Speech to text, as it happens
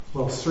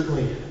Well,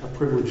 certainly a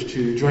privilege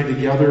to join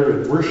together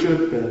and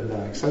worship, and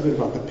excited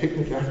about the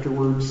picnic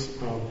afterwards.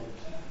 I'll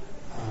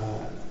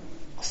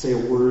say a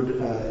word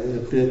in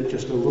a bit,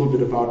 just a little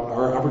bit about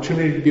our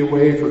opportunity to be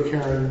away for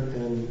Karen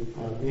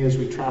and me as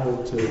we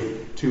travel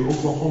to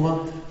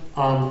Oklahoma.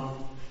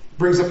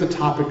 Brings up the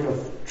topic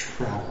of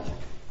travel.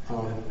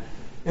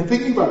 And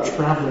thinking about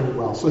traveling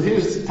well. So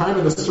here's the time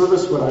in the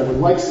service when I would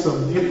like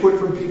some input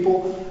from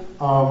people.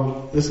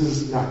 This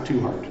is not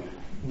too hard.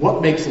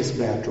 What makes us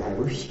bad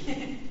drivers?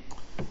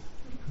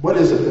 What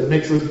is it that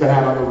makes us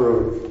bad on the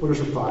road? What are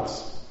some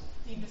thoughts?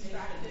 Being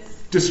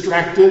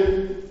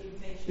Distracted?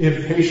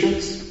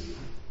 Impatience?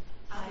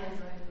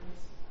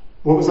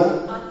 What was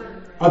that?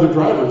 Other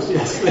drivers,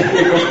 yes.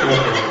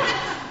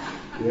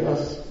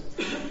 Yes.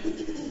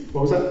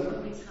 What was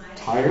that?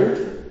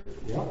 Tired?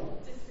 Yeah.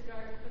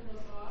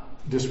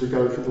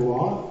 Disregard for the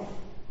law?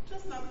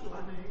 Just not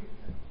planning.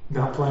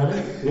 Not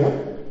planning?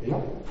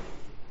 Yeah.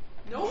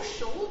 No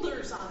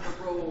shoulders on the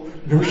road.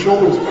 No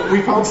shoulders.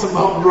 We found some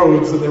mountain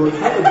roads and they were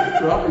kind of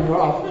dropping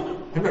off.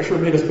 I'm not sure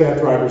it made us bad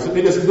drivers. It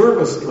made us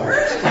nervous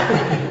drivers.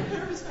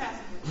 Nervous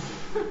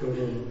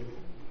passengers.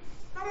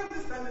 Not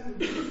understanding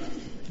the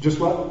rules. Just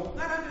what?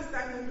 Not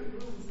understanding the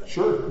rules.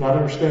 Sure. Not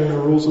understanding the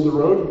rules of the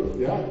road?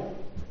 Yeah.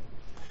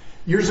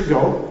 Years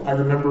ago, I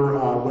remember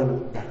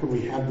back when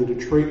we had the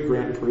Detroit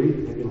Grand Prix,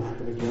 maybe it'll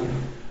happen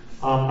again,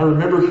 I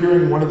remember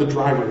hearing one of the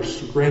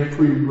drivers, Grand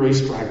Prix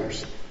race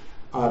drivers,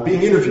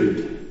 being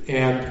interviewed,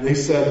 and they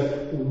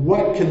said,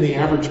 what can the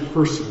average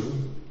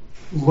person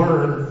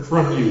learn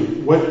from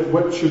you?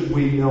 What should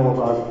we know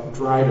about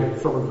driving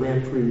from a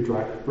Grand Prix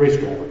race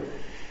driver?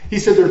 He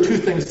said there are two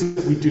things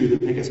that we do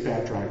that make us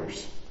bad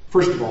drivers.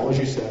 First of all, as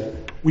you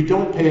said, we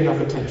don't pay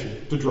enough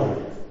attention to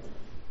driving.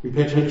 We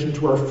pay attention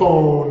to our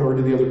phone or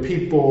to the other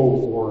people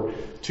or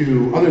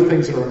to other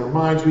things that are in our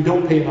minds. We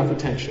don't pay enough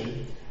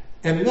attention.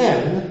 And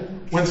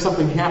then, when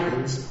something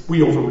happens, we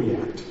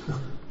overreact.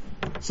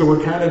 So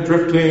we're kind of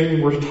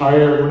drifting, we're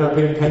tired, we're not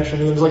paying attention,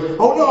 and it's like,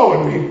 oh no,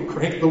 and we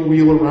crank the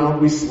wheel around,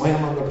 we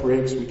slam on the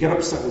brakes, we get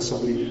upset with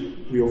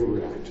somebody, we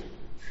overreact.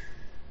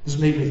 This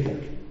made me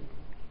think,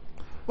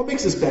 what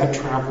makes us bad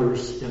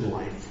travelers in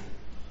life?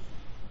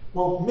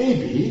 Well,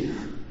 maybe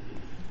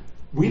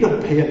we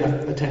don't pay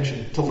enough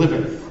attention to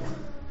living.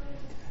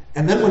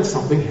 And then when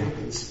something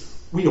happens,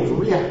 we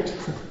overreact.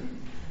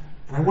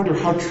 And I wonder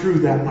how true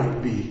that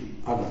might be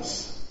of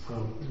us.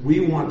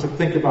 We want to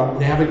think about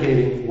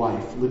navigating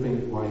life,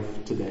 living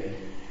life today.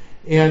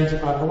 And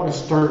I want to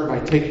start by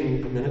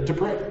taking a minute to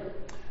pray,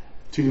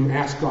 to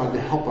ask God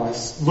to help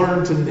us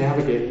learn to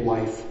navigate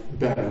life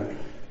better,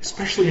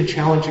 especially in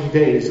challenging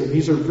days. And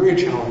these are very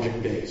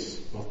challenging days,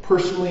 both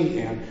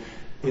personally and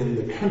in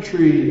the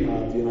country,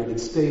 the United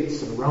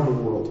States, and around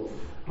the world.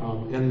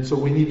 And so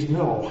we need to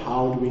know,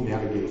 how do we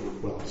navigate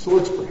well? So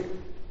let's pray.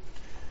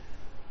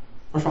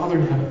 Our Father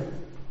in heaven,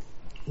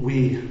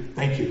 we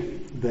thank you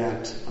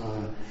that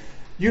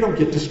you don't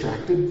get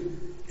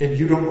distracted and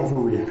you don't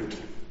overreact.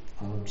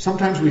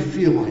 Sometimes we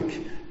feel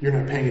like you're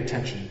not paying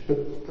attention,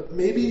 but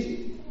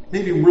maybe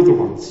we're the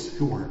ones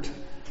who aren't.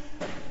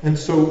 And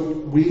so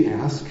we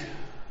ask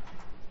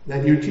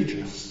that you teach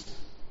us.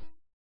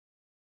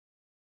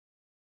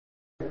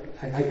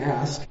 I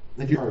ask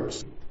that your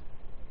hearts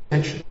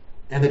attention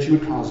and that you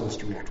would cause us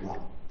to react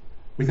well.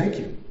 We thank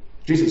you,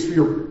 Jesus, for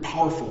your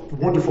powerful,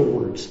 wonderful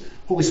words.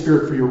 Holy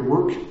Spirit, for your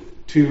work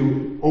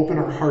to open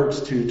our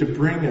hearts to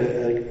bring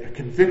a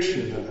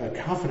conviction, a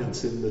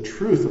confidence in the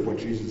truth of what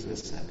Jesus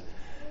has said.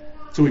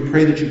 So we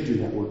pray that you do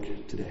that work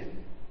today.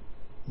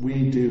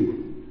 We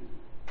do.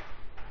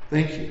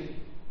 Thank you.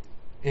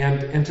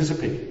 And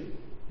anticipate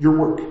your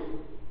work.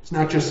 It's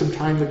not just some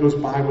time that goes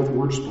by with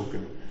words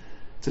spoken.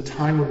 It's a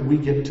time when we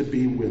get to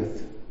be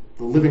with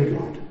the living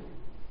God.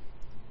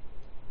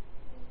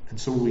 And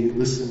so we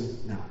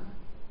listen now.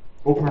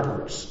 Open our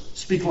hearts.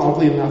 Speak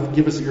loudly enough.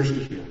 Give us ears to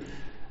hear.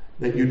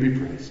 That you'd be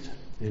praised.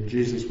 In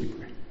Jesus we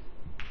pray.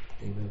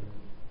 Amen.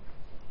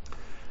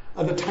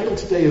 The title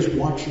today is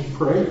Watch and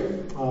Pray.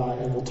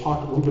 And we'll talk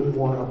a little bit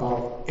more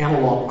about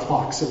analog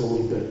clocks in a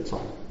little bit. So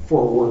I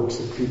forewarned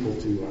some people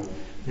to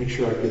make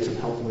sure I get some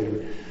help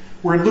later.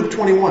 We're in Luke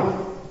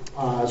 21.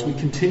 As we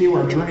continue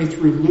our journey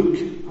through Luke,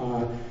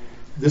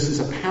 this is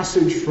a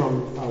passage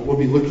from, we'll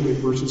be looking at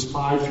verses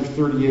 5 through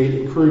 38. I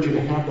encourage you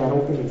to have that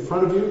open in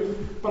front of you,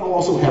 but I'll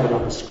also have it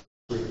on the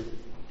screen.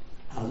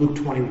 Luke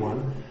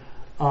 21.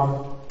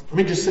 Let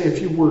me just say a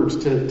few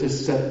words to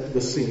set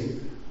the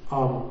scene.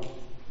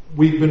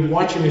 We've been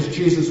watching as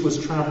Jesus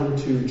was traveling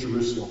to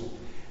Jerusalem.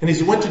 And as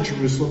he went to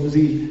Jerusalem, as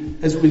he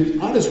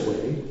was on his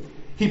way,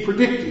 he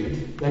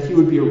predicted that he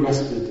would be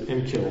arrested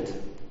and killed.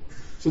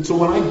 So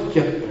when I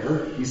get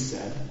there, he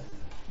said,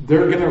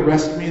 they're going to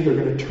arrest me, they're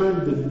going to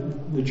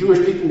turn, the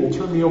Jewish people will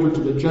turn me over to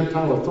the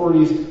Gentile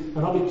authorities, and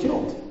I'll be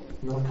killed,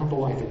 and then I'll come to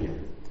life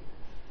again.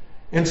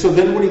 And so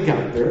then when he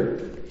got there,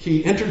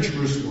 he entered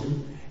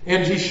Jerusalem,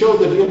 and he showed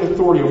that he had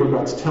authority over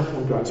God's temple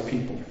and God's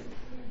people.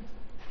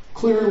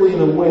 Clearly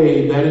in a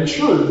way that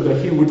ensured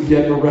that he would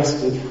get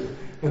arrested,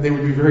 and they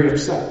would be very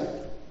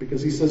upset.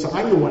 Because he says,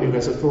 I'm the one who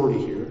has authority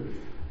here.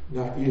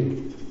 not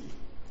you.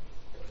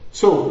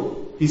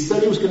 So he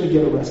said he was going to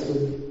get arrested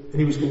and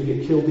he was going to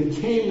get killed. He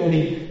came and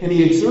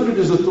he exerted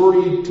his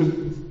authority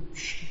to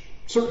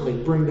certainly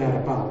bring that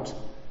about.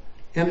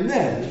 And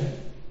then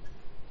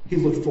he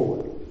looked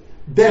forward.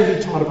 Then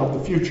he taught about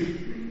the future.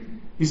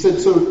 He said,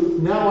 so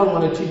now I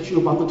want to teach you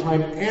about the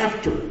time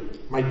after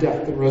my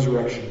death and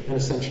resurrection and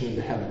ascension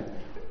into heaven.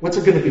 What's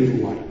it going to be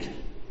like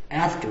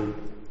after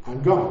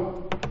I'm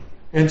gone?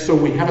 And so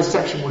we have a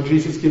section where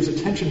Jesus gives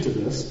attention to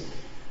this.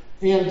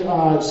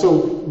 And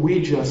so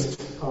we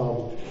just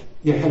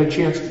had a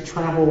chance to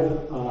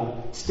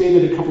travel,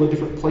 stayed at a couple of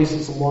different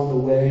places along the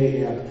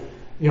way.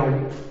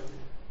 And,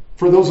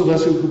 for those of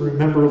us who can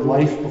remember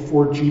life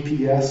before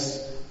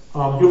GPS,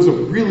 it was a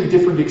really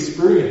different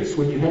experience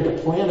when you had to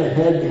plan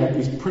ahead. You had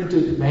these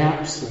printed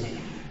maps,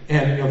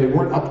 and they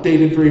weren't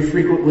updated very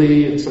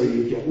frequently, and so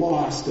you'd get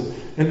lost.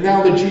 And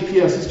now the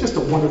GPS is just a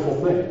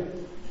wonderful thing.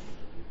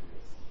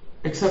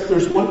 Except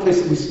there's one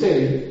place that we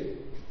stayed,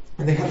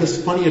 and they had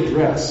this funny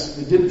address.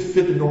 It didn't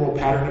fit the normal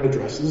pattern of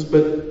addresses,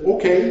 but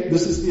okay,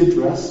 this is the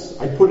address.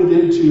 I put it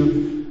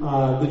into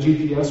the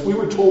GPS. We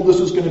were told this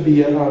was going to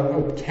be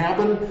a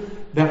cabin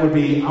that would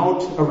be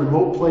out a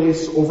remote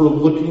place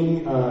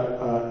overlooking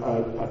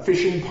a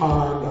fishing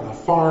pond on a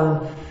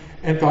farm,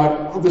 and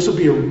thought, oh, this would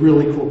be a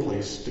really cool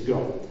place to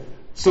go.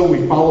 So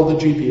we followed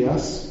the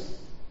GPS.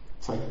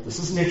 It's like, this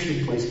is an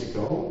interesting place to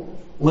go.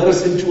 Led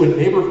us into a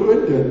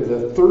neighborhood, and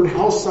the third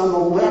house on the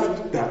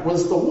left, that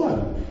was the one.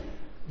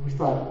 And we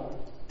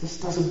thought, this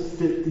doesn't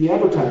fit the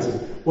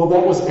advertising. Well,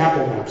 that was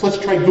Apple Maps. Let's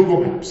try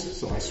Google Maps.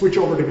 So I switch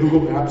over to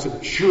Google Maps,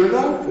 and sure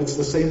enough, it's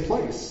the same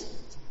place.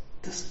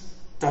 This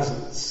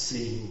doesn't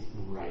seem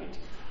right.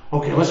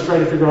 Okay, let's try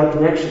to figure out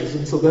directions.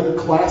 And so then,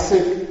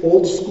 classic,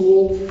 old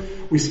school,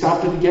 we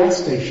stopped at a gas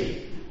station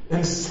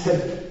and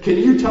said, can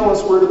you tell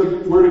us where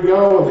to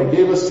go? And they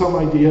gave us some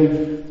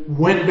idea.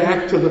 Went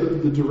back to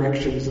the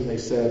directions, and they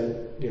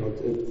said,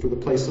 for the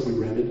place that we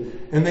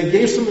rented. And they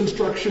gave some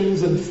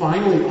instructions, and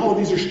finally,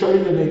 these are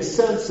starting to make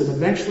sense. And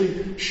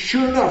eventually,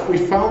 sure enough, we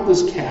found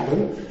this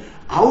cabin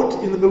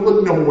out in the middle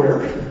of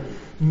nowhere.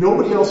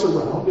 Nobody else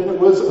around, and it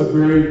was a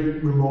very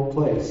remote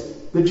place.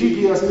 The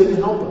GPS didn't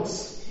help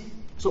us.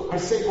 So I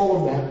say all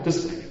of that to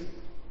say,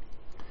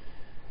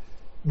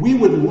 we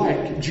would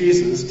like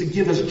Jesus to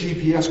give us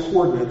GPS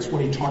coordinates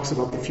when he talks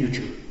about the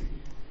future.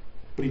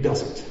 But he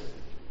doesn't.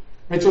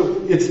 Right,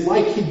 so it's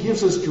like he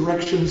gives us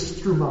directions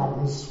through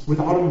mountains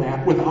without a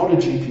map, without a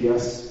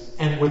GPS,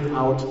 and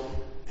without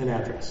an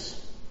address.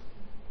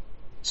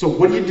 So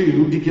what do you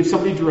do to give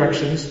somebody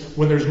directions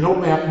when there's no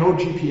map, no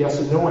GPS,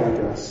 and no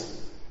address?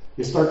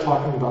 You start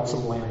talking about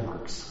some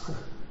landmarks.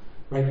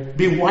 Right?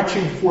 Be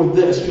watching for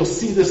this. You'll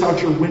see this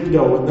out your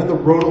window, and then the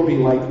road will be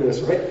like this,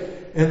 right?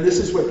 And this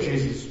is what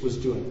Jesus was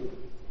doing.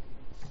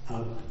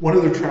 One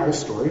other travel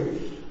story.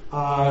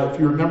 If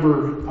you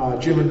remember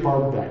Jim and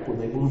Barb Beck, when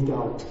they moved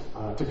out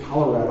to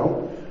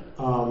Colorado,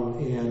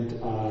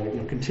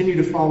 and continue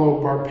to follow.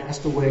 Barb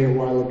passed away a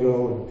while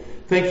ago,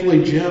 and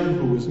thankfully Jim,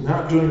 who is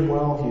not doing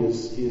well,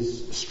 he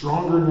is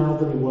stronger now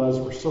than he was.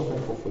 We're so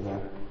thankful for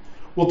that.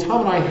 Well,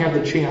 Tom and I had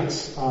the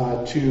chance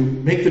to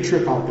make the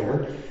trip out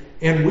there,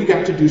 and we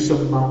got to do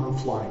some mountain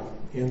flying.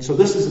 And so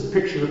this is a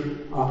picture.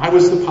 I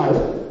was the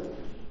pilot,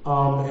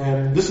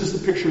 and this is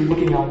the picture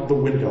looking out the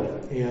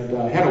window, and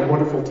I had a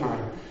wonderful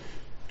time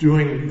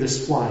doing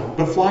this flying.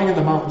 But flying in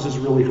the mountains is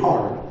really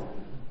hard.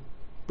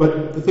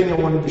 But the thing I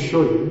wanted to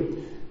show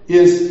you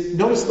is,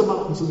 notice the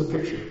mountains in the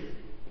picture.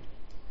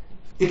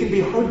 It can be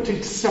hard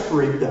to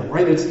separate them,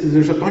 right?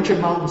 There's a bunch of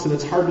mountains, and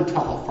it's hard to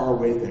tell how far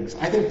away things.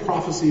 I think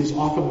prophecy is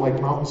often like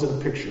mountains in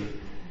a picture.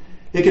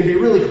 It can be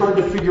really hard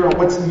to figure out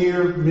what's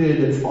near,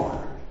 mid, and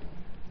far.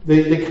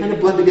 They kind of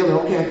blend together.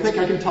 Okay, I think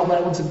I can tell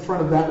that one's in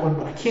front of that one,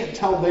 but I can't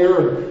tell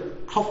there.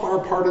 And how far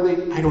apart are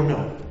they? I don't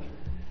know.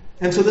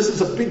 And so this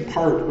is a big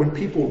part when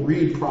people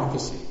read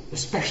prophecy,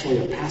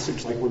 especially a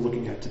passage like we're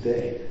looking at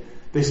today.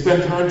 They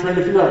spend time trying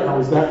to figure out, now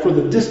is that for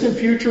the distant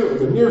future or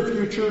the near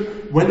future?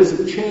 When does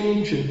it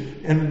change?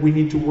 And we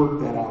need to work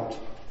that out.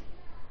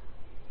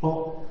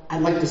 Well,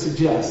 I'd like to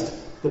suggest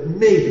that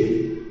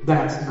maybe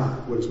that's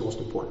not what is most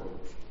important.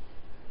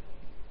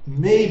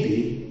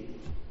 Maybe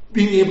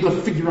being able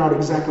to figure out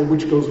exactly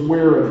which goes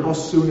where and how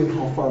soon and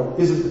how far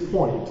isn't the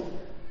point.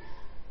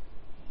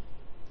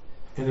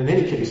 And in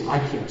any case, I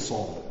can't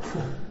solve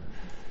it.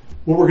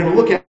 What we're going to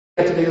look at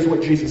today is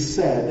what Jesus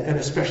said, and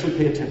especially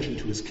pay attention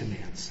to his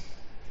commands.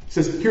 He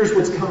says, here's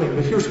what's coming,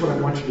 but here's what I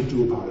want you to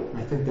do about it. And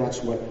I think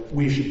that's what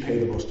we should pay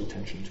the most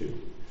attention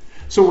to.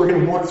 So we're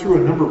going to walk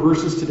through a number of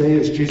verses today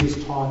as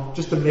Jesus taught,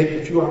 just to make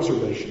a few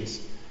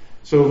observations.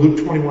 So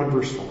Luke 21,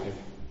 verse 5.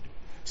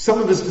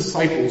 Some of his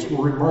disciples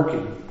were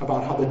remarking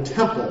about how the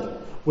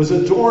temple was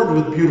adorned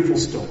with beautiful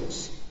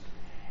stones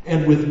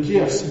and with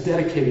gifts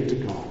dedicated to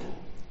God.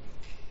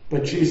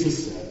 But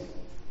Jesus said,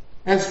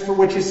 as for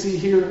what you see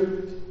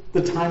here,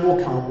 the time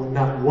will come when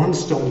not one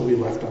stone will be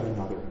left on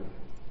another.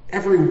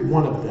 Every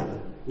one of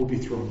them will be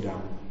thrown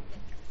down.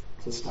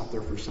 Let's stop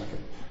there for a second.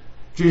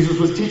 Jesus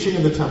was teaching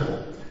in the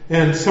temple,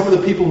 and some of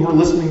the people who were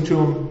listening to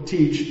him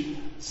teach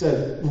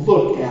said,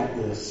 look at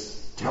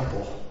this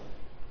temple.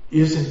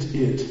 Isn't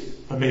it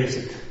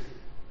amazing?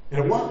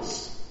 And it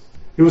was.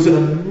 It was an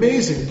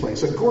amazing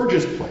place, a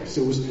gorgeous place.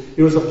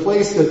 It was a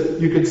place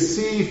that you could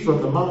see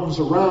from the mountains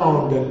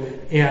around,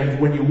 and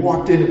when you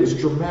walked in, it was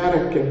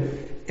dramatic,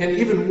 and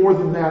even more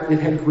than that, it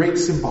had great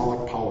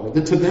symbolic power.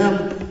 That to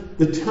them,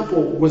 the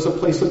temple was a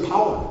place of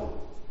power.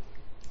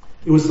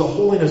 It was the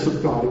holiness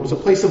of God. It was a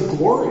place of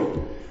glory,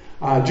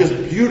 just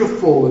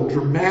beautiful and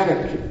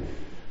dramatic.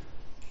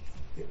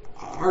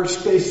 Our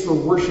space for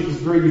worship is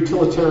very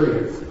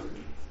utilitarian.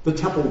 The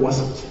temple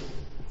wasn't.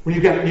 When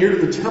you got near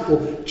to the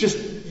temple, just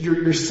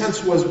your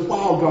sense was,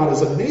 wow, God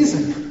is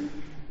amazing.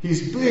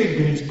 He's big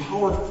and he's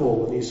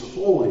powerful and he's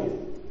holy.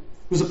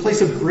 It was a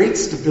place of great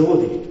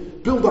stability,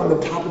 built on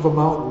the top of a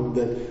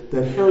mountain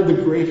that Herod the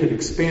Great had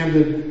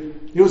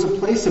expanded. It was a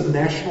place of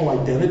national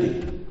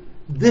identity.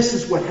 This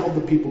is what held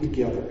the people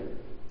together.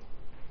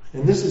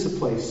 And this is a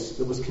place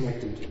that was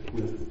connected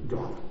with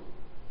God.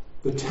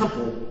 The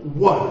temple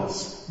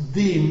was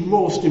the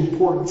most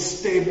important,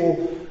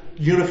 stable,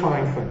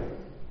 unifying thing.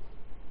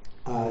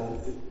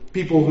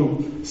 People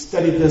who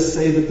studied this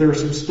say that there are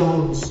some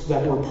stones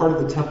that were part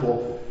of the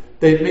temple.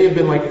 They may have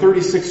been like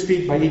 36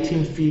 feet by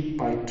 18 feet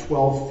by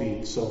 12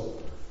 feet.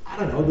 So, I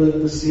don't know,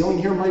 the ceiling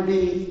here might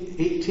be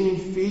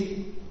 18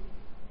 feet,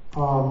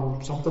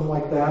 something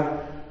like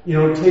that.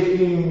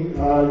 Taking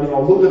a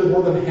little bit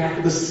more than half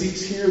of the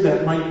seats here,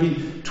 that might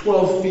be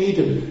 12 feet,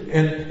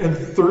 and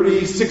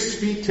 36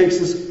 feet takes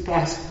us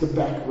past the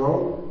back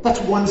row. That's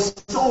one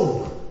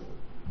stone.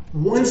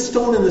 One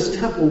stone in this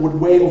temple would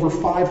weigh over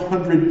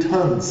 500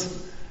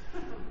 tons.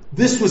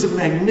 This was a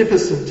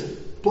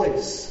magnificent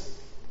place.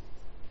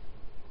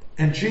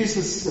 And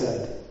Jesus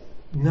said,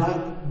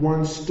 not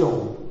one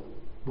stone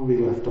will be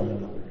left on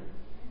another.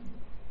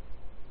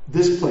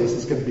 This place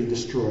is going to be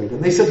destroyed.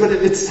 And they said, but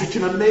it's such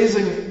an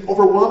amazing,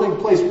 overwhelming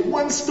place.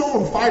 One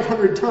stone,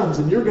 500 tons,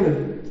 and you're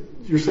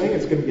saying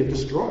it's going to get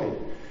destroyed.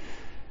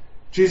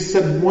 Jesus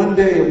said one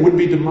day it would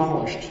be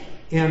demolished.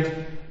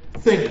 And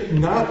think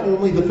not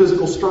only the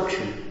physical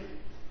structure,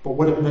 but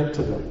what it meant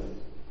to them.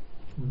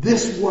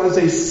 This was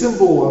a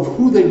symbol of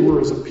who they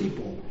were as a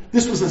people.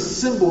 This was a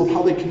symbol of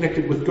how they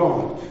connected with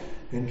God.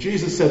 And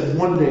Jesus said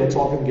one day it's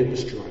all going to get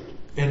destroyed.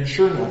 And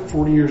sure enough,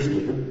 40 years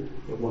later,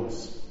 it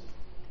was.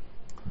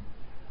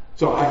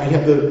 So I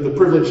had the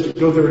privilege to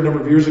go there a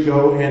number of years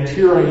ago, and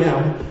here I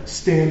am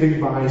standing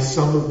by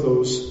some of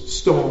those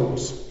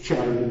stones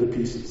shattered into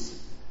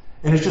pieces.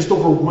 And it's just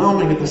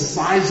overwhelming at the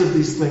size of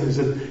these things.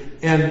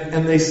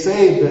 And they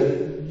say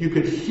that you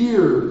could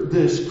hear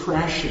this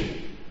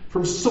crashing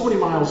from so many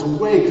miles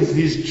away because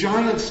these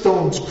giant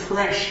stones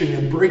crashing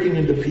and breaking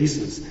into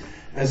pieces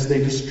as they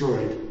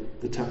destroyed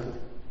the temple.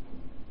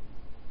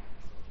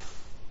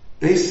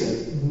 They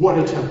said, what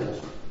a temple.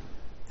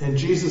 And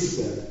Jesus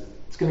said,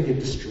 it's going to get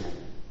destroyed.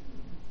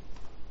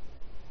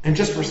 And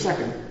just for a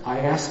second, I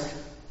ask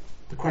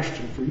the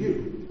question for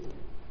you.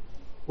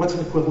 What's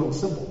an equivalent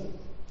symbol?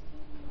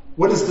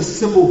 What is the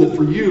symbol that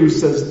for you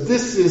says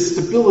this is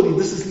stability,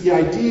 this is the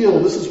ideal,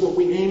 this is what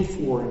we aim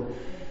for?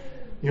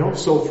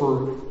 So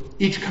for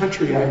each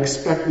country, I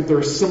expect that there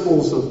are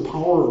symbols of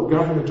power or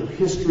government or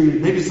history.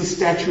 Maybe it's the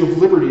Statue of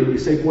Liberty, and you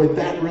say, boy,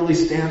 that really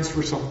stands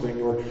for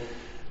something. Or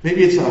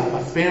maybe it's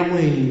a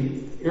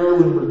family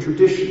heirloom or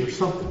tradition or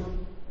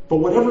something. But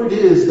whatever it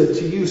is that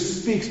to you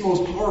speaks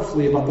most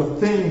powerfully about the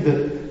thing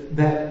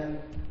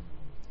that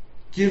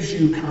gives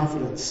you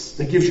confidence,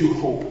 that gives you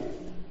hope.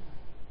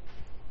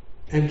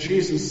 And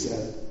Jesus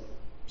said,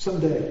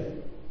 someday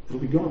it'll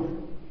be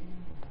gone.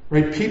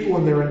 Right? People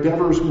and their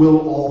endeavors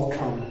will all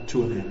come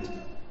to an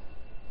end.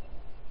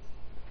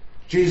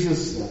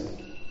 Jesus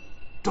said,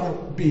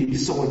 don't be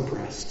so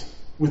impressed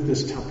with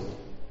this temple,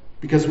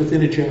 because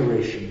within a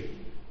generation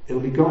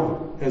it'll be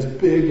gone, as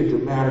big and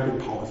dramatic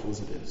and powerful as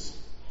it is.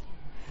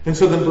 And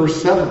so then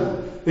verse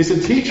 7, they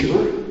said, Teacher,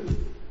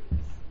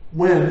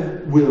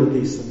 when will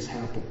these things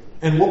happen?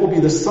 And what will be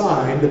the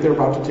sign that they're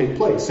about to take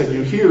place? And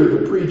you hear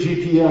the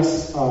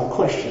pre-GPS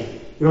question.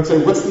 You don't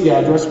say, what's the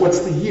address? What's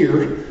the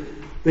year?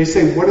 They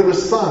say, what are the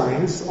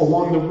signs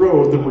along the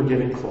road that we're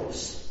getting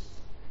close?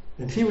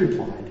 And he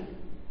replied,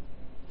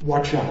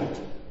 watch out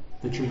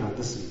that you're not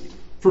deceived.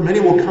 For many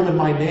will come in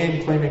my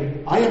name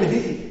claiming, I am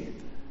he,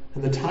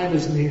 and the time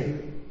is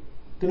near.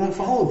 Do not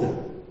follow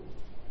them.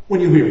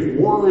 When you hear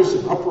wars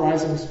and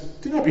uprisings,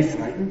 do not be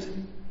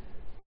frightened.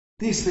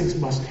 These things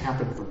must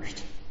happen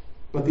first,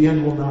 but the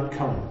end will not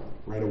come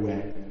right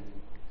away.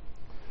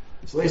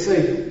 So they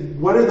say,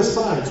 what are the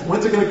signs?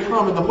 When's it going to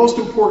come? And the most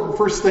important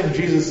first thing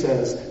Jesus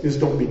says is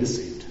don't be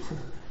deceived.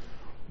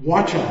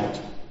 Watch out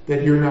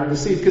that you're not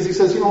deceived. Because he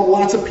says,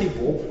 lots of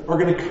people are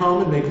going to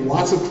come and make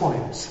lots of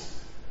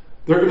claims.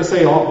 They're going to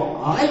say,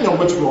 oh, I know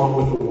what's wrong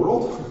with the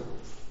world.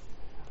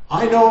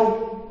 I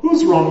know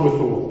who's wrong with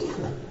the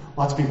world.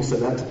 Lots of people say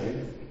that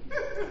today.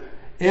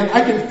 And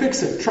I can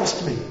fix it,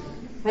 trust me.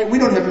 Right? We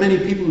don't have many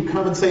people who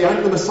come and say,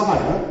 I'm the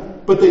Messiah,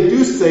 but they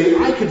do say,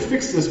 I could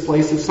fix this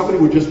place if somebody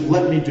would just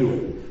let me do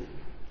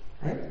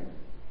it. Right?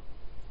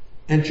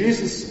 And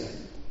Jesus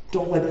said,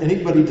 don't let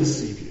anybody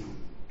deceive you.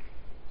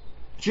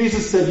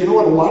 Jesus said, you know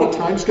what, a lot of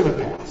time's going to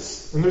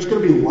pass, and there's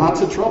going to be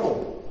lots of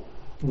trouble.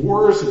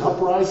 Wars and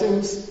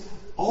uprisings,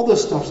 all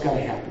this stuff's got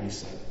to happen, he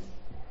said.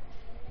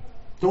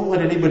 Don't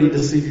let anybody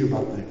deceive you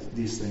about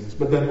these things.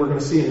 But then we're going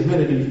to see in a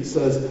minute, he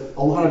says,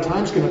 a lot of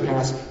time's going to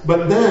pass,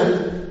 but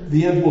then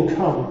the end will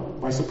come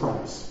by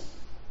surprise.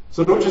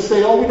 So don't just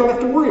say, oh, we don't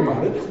have to worry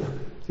about it.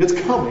 It's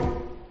coming.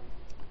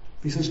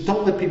 He says,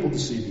 don't let people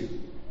deceive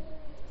you.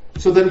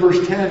 So then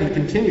verse 10, he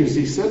continues,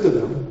 he said to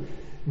them,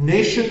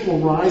 nation will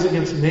rise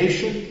against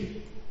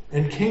nation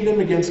and kingdom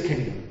against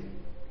kingdom.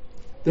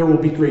 There will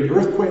be great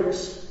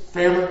earthquakes,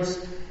 famines,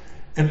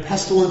 and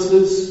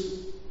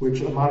pestilences,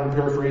 which a modern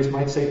paraphrase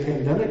might say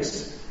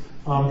pandemics,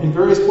 in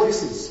various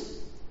places,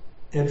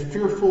 and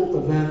fearful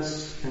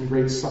events and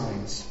great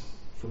signs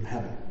from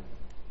heaven.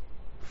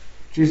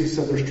 Jesus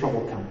said there's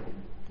trouble coming.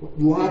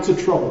 Lots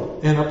of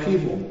trouble and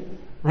upheaval,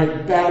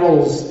 right?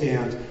 Battles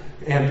and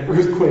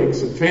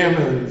earthquakes and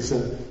famines.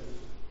 And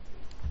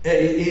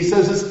he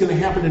says this is going to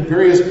happen in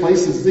various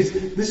places.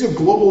 These are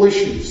global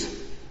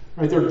issues,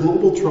 right? They're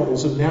global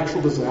troubles and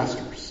natural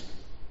disasters,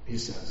 he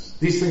says.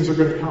 These things are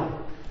going to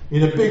come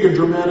in a big and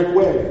dramatic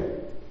way.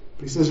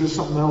 But he says there's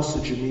something else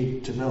that you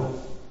need to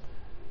know.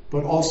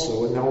 But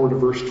also, and now we're to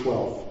verse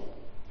 12.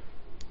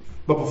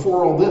 But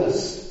before all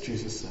this,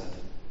 Jesus said,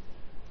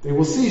 they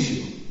will seize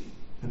you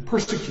and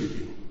persecute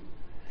you.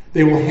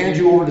 They will hand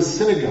you over to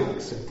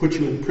synagogues and put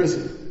you in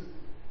prison.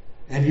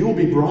 And you will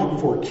be brought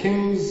before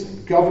kings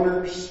and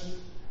governors,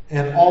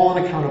 and all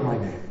on account of my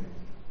name.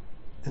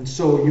 And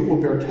so you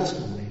will bear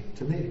testimony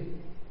to me.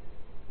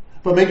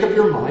 But make up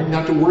your mind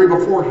not to worry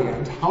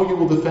beforehand how you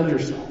will defend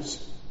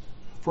yourselves.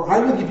 For I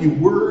will give you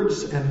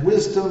words and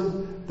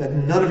wisdom that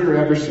none of your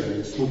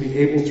adversaries will be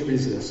able to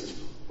resist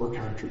or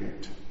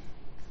contradict.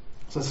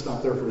 So let's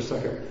stop there for a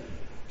second.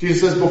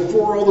 Jesus says,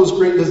 before all those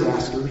great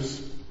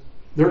disasters,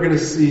 they're going to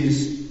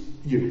seize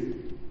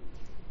you.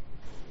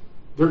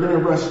 They're going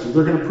to arrest you.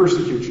 They're going to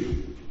persecute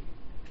you.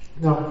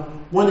 Now,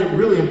 one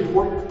really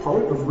important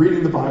part of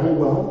reading the Bible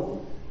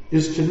well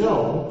is to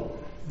know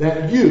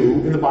that you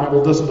in the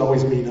Bible doesn't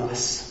always mean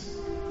us.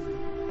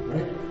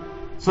 Right?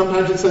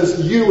 Sometimes it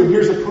says you, and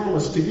here's a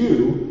promise to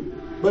you,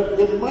 but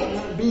it might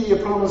not be a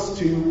promise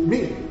to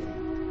me.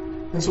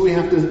 And so we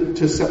have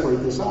to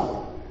separate this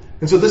out.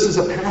 And so this is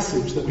a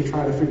passage that we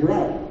try to figure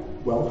out.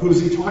 Well,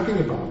 who's he talking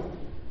about?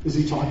 Is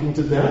he talking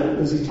to them?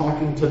 Is he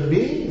talking to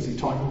me? Is he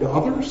talking to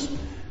others?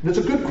 And it's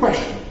a good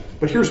question.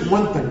 But here's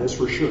one thing that's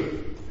for sure.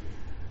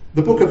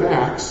 The book of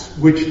Acts,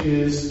 which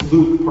is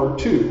Luke part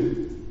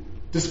 2,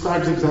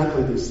 describes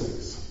exactly these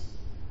things.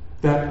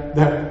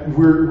 That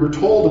we're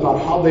told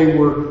about how they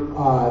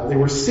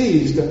were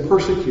seized and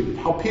persecuted,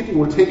 how people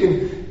were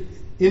taken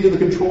into the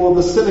control of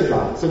the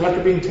synagogues. And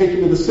after being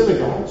taken to the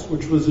synagogues,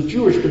 which was a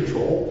Jewish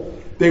control,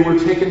 they were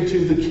taken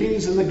to the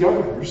kings and the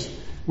governors,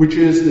 which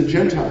is the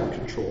Gentile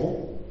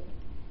control.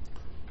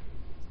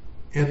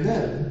 And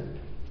then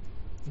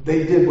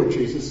they did what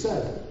Jesus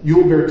said. You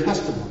will bear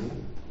testimony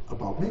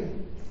about me.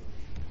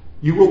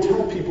 You will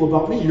tell people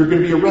about me. You're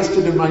going to be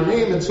arrested in my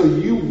name, and so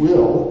you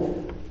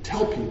will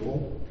tell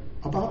people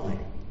about me.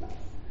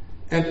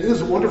 And it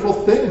is a wonderful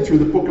thing through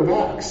the book of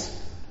Acts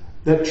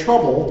that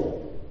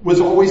trouble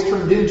was always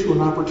turned into an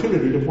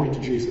opportunity to point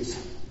to Jesus.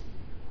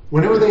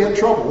 Whenever they had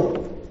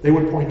trouble, they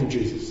would point to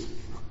Jesus.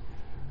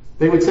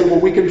 They would say, well,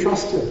 we can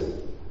trust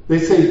him. They'd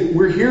say,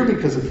 we're here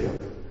because of him.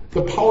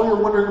 The power you're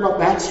wondering about,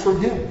 that's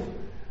from him.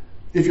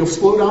 If you'll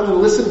slow down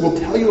and listen, we'll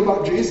tell you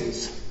about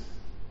Jesus.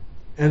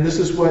 And this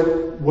is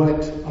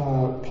what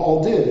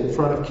Paul did in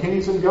front of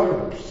kings and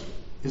governors,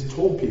 is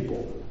told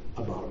people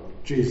about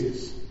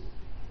Jesus.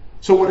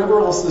 So whatever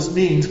else this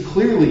means,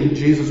 clearly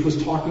Jesus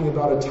was talking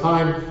about a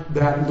time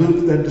that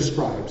Luke then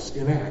describes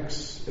in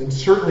Acts. And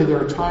certainly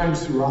there are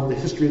times throughout the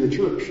history of the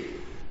church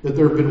that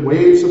there have been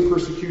waves of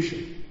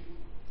persecution.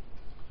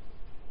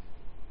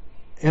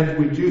 And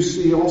we do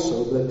see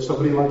also that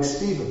somebody like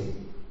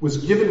Stephen was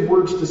given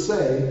words to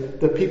say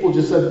that people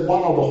just said,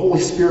 wow, the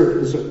Holy Spirit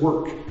is at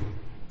work.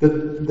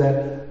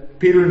 That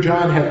Peter and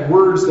John had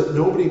words that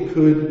nobody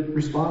could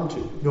respond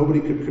to,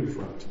 nobody could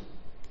confront.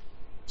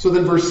 So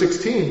then verse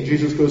 16,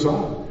 Jesus goes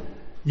on.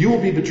 You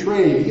will be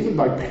betrayed even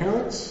by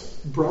parents,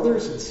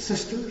 brothers and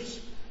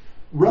sisters,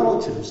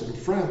 relatives and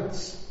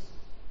friends,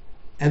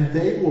 and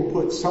they will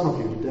put some of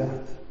you to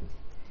death.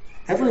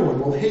 Everyone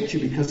will hate you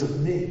because of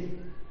me,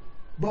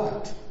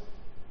 but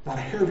not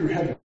a hair of your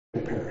head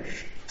will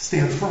perish.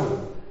 Stand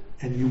firm,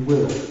 and you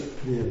will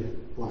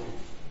win life.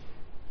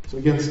 So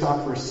again,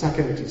 stop for a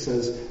second. He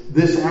says,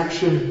 this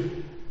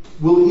action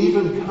will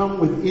even come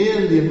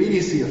within the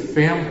immediacy of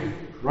family,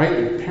 right?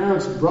 Your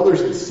parents, brothers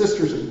and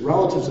sisters and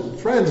relatives and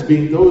friends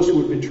being those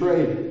who would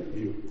betray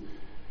you.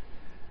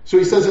 So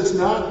he says it's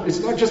not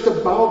just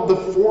about the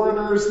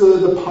foreigners,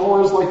 the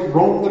powers like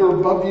Rome that are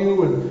above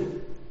you,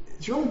 and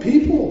it's your own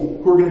people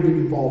who are going to be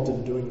involved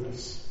in doing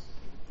this.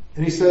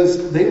 And he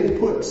says they will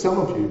put some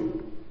of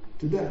you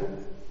to death.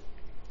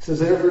 He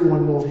says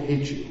everyone will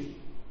hate you.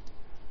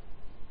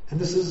 And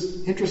this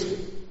is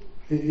interesting.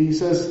 He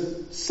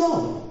says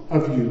some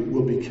of you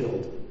will be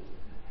killed.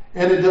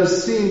 And it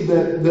does seem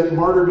that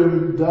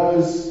martyrdom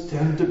does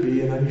tend to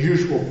be an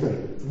unusual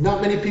thing.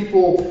 Not many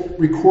people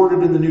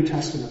recorded in the New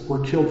Testament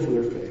were killed for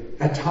their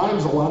faith. At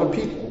times, a lot of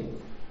people.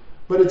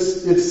 But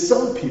it's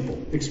some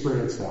people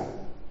experience that.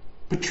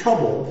 But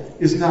trouble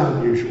is not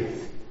unusual.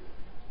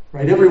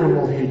 Right? Everyone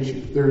will hate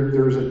you.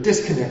 There's a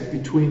disconnect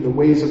between the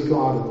ways of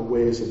God and the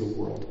ways of the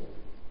world.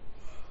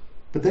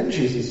 But then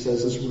Jesus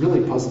says this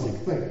really puzzling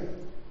thing.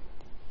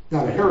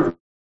 Not a Herod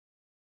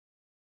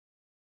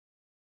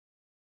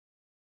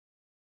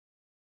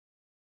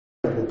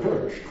will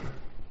perish.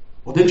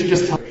 Well, didn't you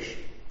just tell us?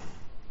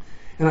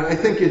 And I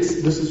think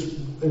this is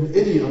an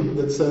idiom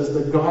that says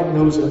that God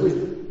knows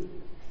everything.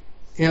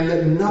 And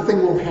that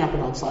nothing will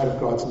happen outside of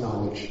God's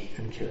knowledge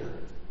and care.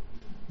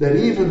 That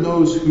even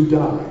those who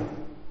die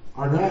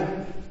are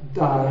not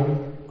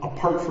dying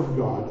apart from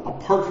God,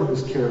 apart from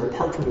His care,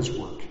 apart from His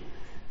work.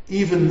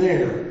 Even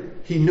there,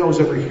 He knows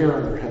every hair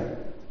on their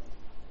head.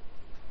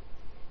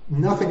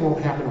 Nothing will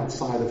happen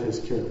outside of His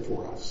care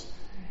for us.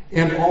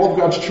 And all of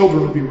God's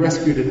children will be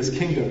rescued in His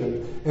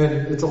kingdom.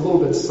 And it's a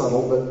little bit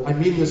subtle, but I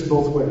mean this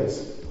both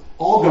ways.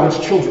 All God's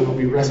children will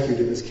be rescued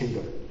in His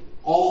kingdom.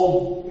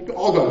 All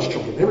God's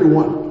children, every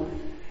one.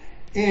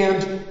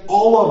 And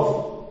all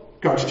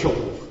of God's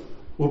children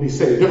will be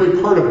saved.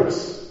 Every part of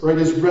us, right,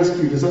 is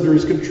rescued, is under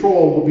His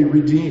control, will be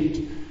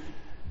redeemed.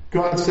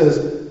 God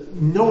says,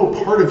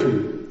 no part of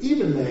you,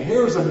 even the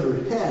hairs on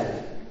your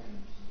head,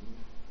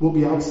 will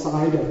be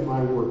outside of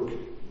my work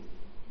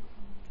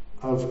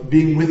of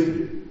being with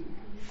you,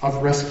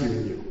 of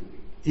rescuing you,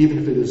 even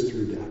if it is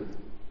through death.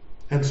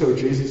 And so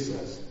Jesus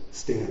says,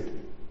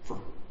 stand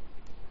firm.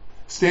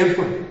 Stand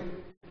firm.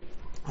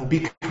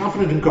 Be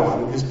confident in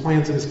God and His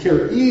plans and His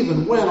care.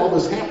 Even when all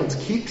this happens,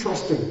 keep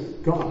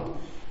trusting God.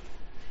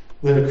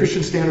 The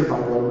Christian Standard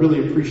Bible, I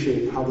really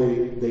appreciate how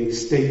they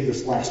state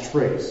this last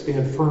phrase,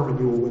 stand firm and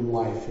you will win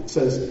life. It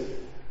says,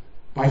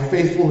 by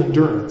faithful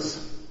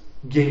endurance,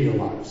 gain your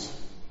lives.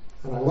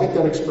 And I like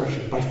that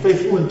expression. By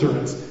faithful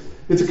endurance,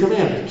 it's a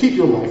command. Keep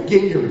your life,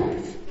 gain your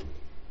life.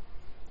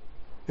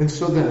 And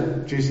so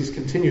then, Jesus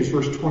continues,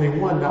 verse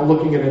 21, now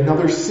looking at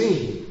another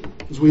scene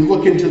as we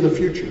look into the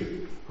future.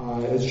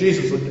 As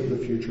Jesus looked into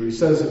the future, He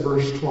says in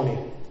verse 20,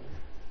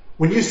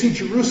 when you see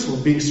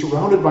Jerusalem being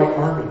surrounded by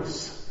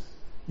armies,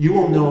 you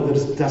will know that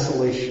its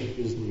desolation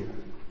is near.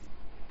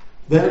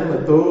 Then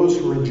let those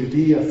who are in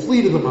Judea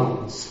flee to the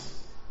mountains.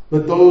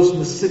 Let those in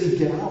the city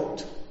get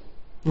out.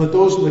 Let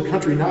those in the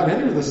country not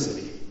enter the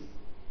city.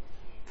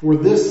 For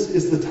this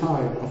is the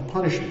time of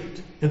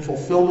punishment and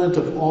fulfillment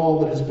of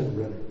all that has been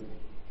written.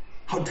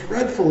 How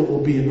dreadful it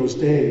will be in those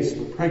days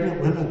for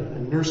pregnant women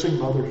and nursing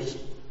mothers.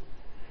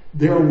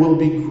 There will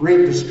be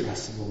great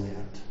distress in the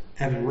land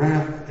and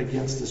wrath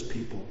against this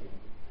people.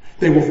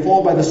 They will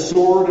fall by the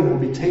sword and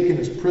will be taken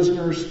as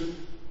prisoners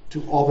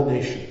to all the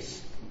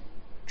nations.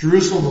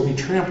 Jerusalem will be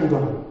trampled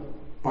on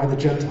by the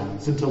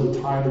Gentiles until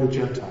the time of the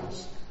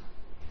Gentiles.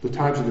 The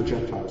times of the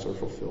Gentiles are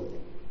fulfilled.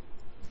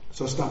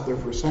 So stop there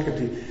for a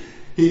second.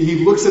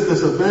 He looks at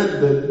this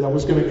event that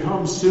was going to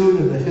come soon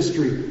in the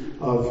history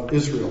of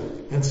Israel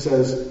and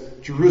says,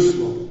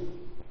 Jerusalem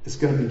is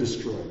going to be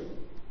destroyed.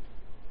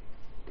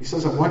 He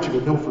says, I want you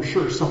to know for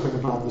sure something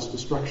about this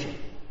destruction.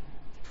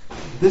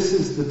 This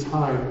is the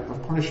time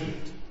of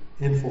punishment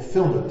in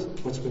fulfillment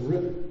of what's been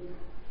written.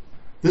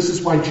 This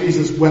is why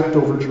Jesus wept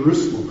over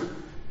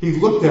Jerusalem. He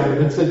looked at it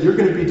and said, you're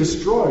going to be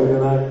destroyed,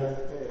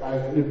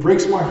 and it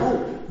breaks my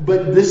heart.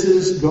 But this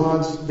is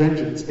God's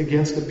vengeance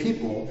against the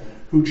people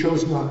who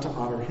chose not to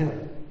honor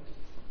Him.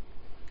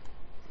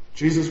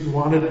 Jesus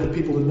wanted the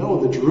people to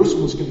know that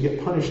Jerusalem was going to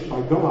get punished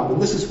by God.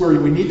 And this is where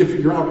we need to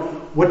figure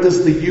out, what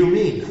does the you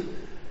mean?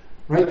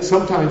 Right?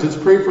 Sometimes it's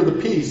pray for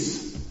the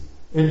peace.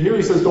 And here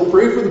He says, don't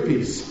pray for the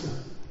peace.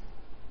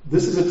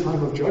 This is a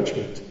time of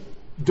judgment.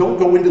 Don't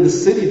go into the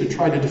city to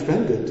try to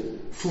defend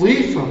it.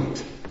 Flee from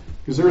it.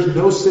 Because there's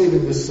no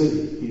saving this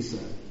city, He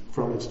said,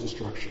 from its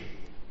destruction.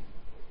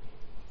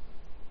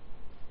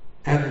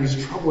 And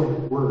these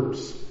troubling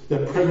words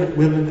that pregnant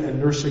women and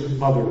nursing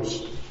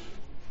mothers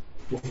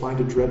will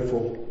find a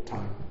dreadful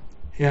time.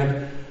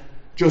 And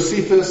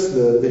Josephus,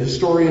 the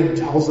historian,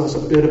 tells us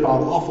a bit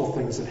about awful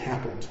things that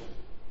happened.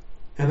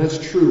 And that's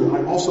true.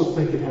 I also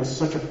think it has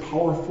such a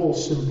powerful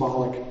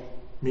symbolic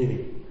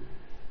meaning.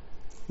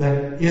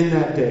 That in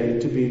that day,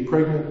 to be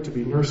pregnant, to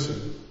be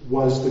nursing,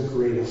 was the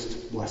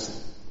greatest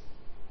blessing.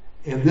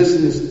 And this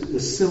is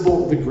the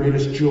symbol of the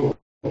greatest joy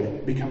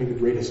becoming the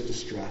greatest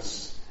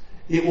distress.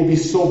 It will be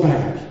so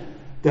bad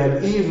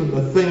that even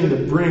the thing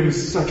that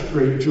brings such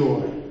great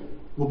joy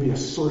will be a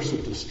source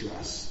of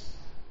distress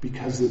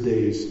because the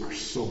days are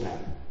so bad.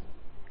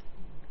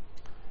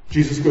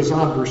 Jesus goes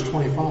on, verse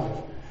 25.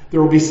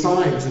 There will be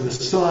signs in the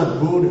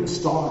sun, moon, and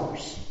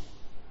stars.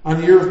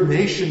 On the earth,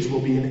 nations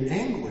will be in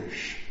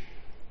anguish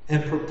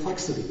and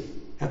perplexity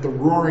at the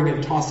roaring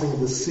and tossing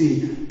of the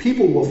sea.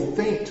 People will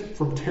faint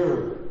from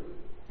terror,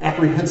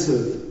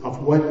 apprehensive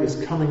of what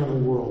is coming on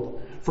the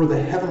world, for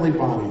the heavenly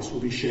bodies will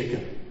be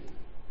shaken.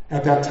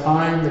 At that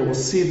time, they will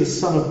see the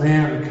Son of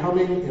Man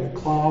coming in a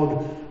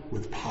cloud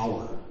with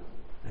power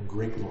and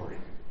great glory.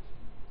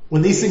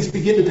 When these things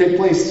begin to take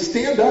place,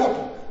 stand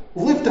up,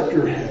 lift up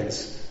your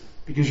heads,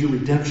 because your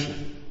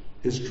redemption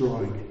is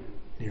drawing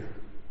near.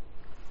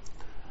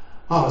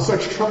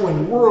 Such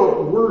troubling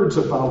words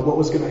about what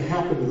was going to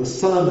happen to the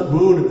sun, the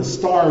moon, and the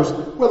stars,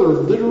 whether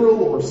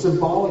literal or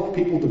symbolic,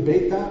 people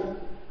debate that.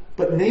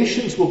 But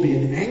nations will be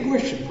in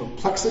anguish and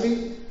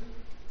perplexity.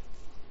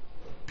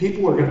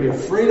 People are going to be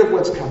afraid of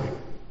what's coming.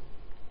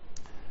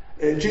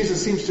 And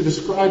Jesus seems to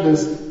describe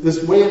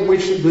this way in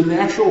which the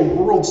natural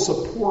world's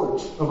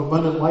support of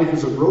abundant life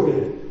is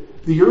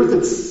eroded. The earth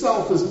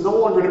itself is no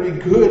longer going to be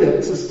good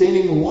at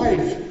sustaining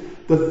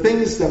life. The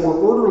things that were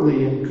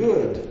orderly and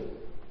good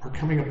are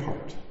coming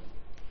apart.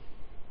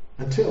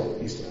 Until,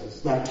 he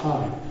says, that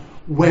time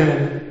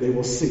when they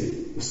will see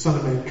the Son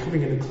of Man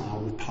coming in a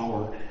cloud with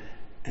power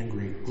and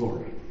great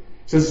glory. He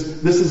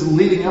says this is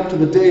leading up to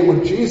the day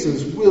when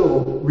Jesus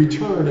will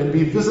return and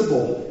be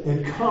visible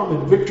and come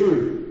in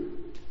victory.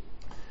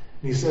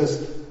 And he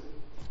says,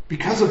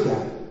 because of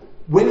that,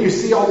 when you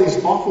see all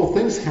these awful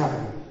things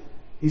happen,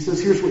 he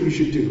says, here's what you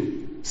should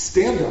do.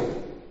 Stand up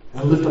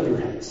and lift up your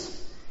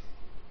heads.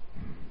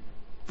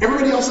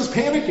 Everybody else is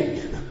panicking.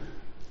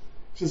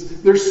 He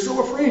says, they're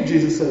so afraid,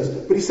 Jesus says.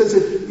 But he says,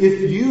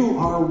 if you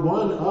are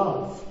one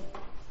of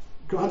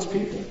God's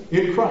people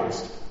in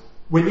Christ,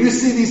 when you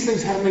see these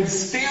things happening,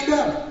 stand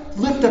up,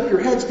 lift up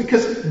your heads,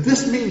 because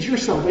this means your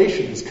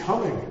salvation is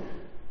coming.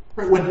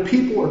 Right? When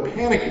people are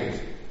panicking,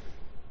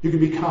 you can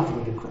be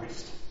confident in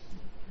Christ.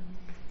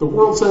 The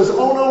world says,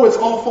 oh no, it's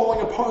all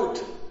falling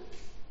apart.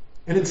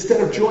 And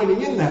instead of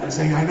joining in that and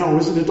saying, I know,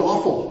 isn't it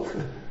awful?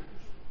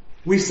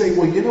 We say,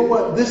 well, you know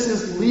what? This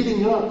is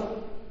leading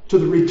up to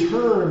the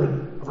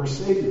return of our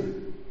Savior,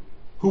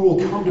 who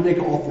will come to make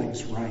all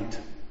things right.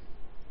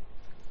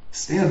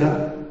 Stand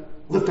up,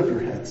 lift up your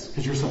heads,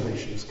 because your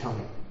salvation is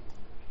coming.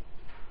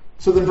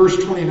 So then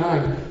verse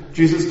 29,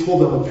 Jesus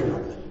told them a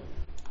parable.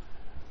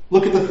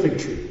 Look at the fig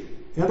tree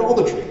and all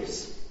the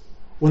trees.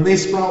 When they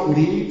sprout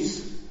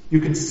leaves, you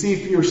can see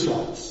for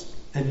yourselves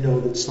and know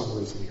that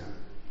summer is near.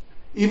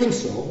 Even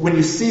so, when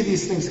you see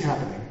these things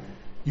happening,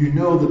 you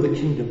know that the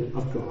kingdom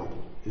of God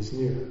is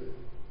near.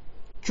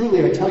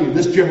 Truly, I tell you,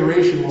 this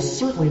generation will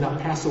certainly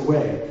not pass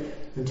away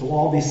until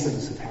all these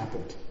things have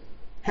happened.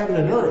 Heaven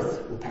and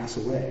earth will pass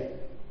away,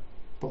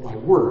 but my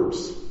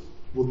words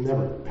will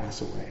never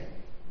pass away.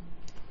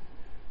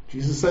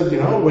 Jesus said,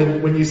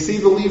 when you see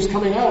the leaves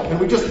coming out, and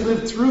we just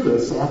lived through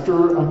this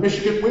after a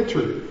Michigan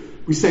winter,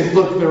 we say,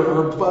 look, there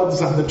are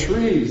buds on the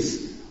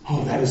trees.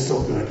 Oh, that is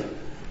so good.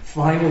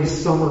 Finally,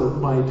 summer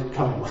might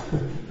come,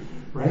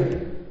 right?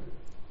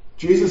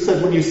 Jesus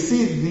said, when you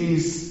see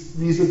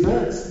these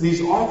events,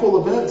 these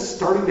awful events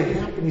starting to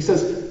happen, he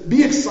says,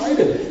 be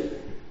excited,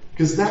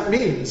 because that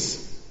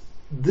means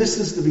this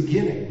is the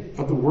beginning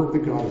of the work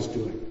that God is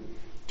doing,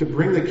 to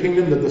bring the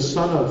kingdom that the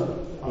Son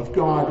of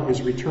God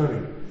is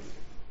returning,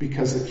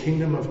 because the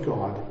kingdom of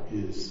God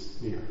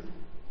is near,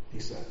 he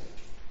said.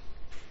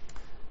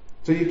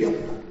 So you get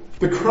that.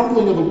 The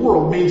crumbling of the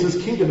world means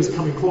his kingdom is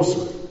coming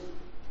closer.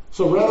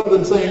 So rather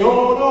than saying,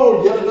 oh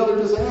no, yet another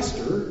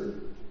disaster,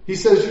 he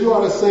says you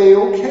ought to say,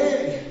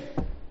 okay,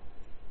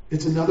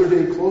 it's another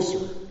day closer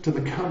to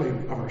the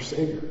coming of our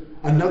Savior.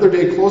 Another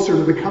day closer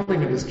to the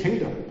coming of his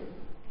kingdom.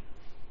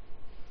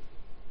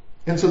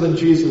 And so then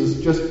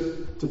Jesus, just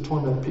to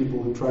torment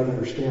people who try to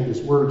understand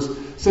his words,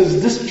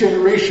 says this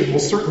generation will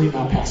certainly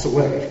not pass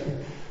away.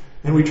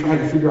 And we try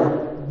to figure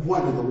out,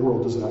 what in the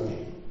world does that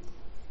mean?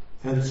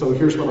 And so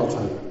here's what I'll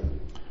tell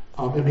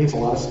you. It means a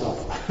lot of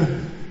stuff.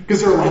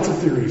 Because there are lots of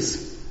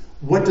theories.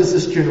 What does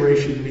this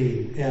generation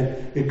mean?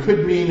 And it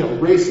could mean a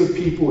race of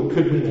people. It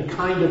could mean a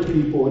kind of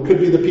people. It could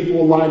be the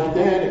people alive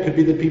then. It could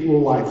be the people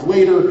alive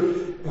later.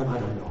 And I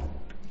don't know.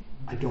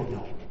 I don't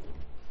know.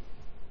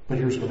 But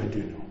here's what I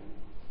do know.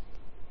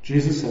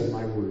 Jesus said,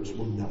 my words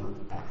will never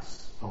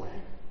pass away.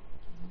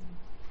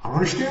 I don't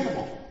understand them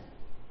all.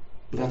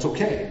 But that's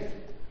okay.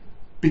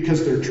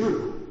 Because they're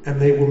true. And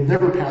they will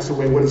never pass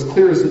away. What is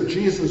clear is that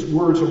Jesus'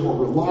 words are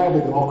more reliable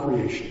than all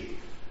creation.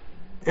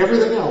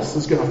 Everything else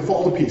is going to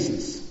fall to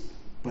pieces,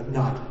 but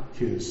not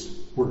his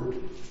word.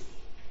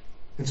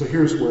 And so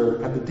here's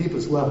where, at the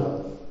deepest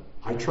level,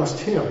 I trust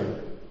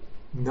him,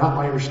 not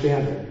my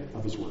understanding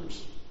of his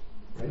words.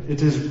 Right?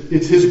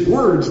 It's his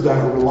words that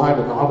are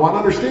reliable. Now, I want to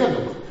understand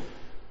them,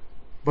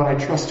 but I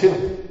trust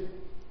him,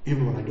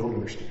 even when I don't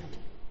understand.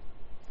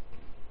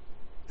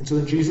 And so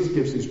then Jesus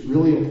gives these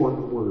really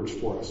important words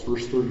for us.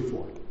 Verse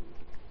 34.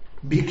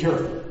 Be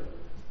careful,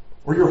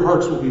 or your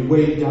hearts will be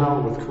weighed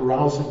down with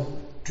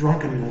carousing,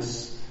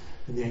 drunkenness,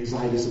 and the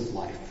anxieties of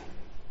life.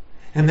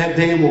 And that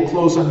day will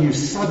close on you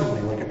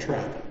suddenly like a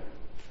trap.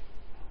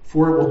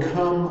 For it will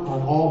come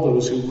on all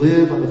those who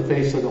live on the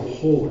face of the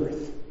whole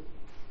earth.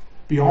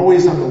 Be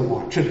always on the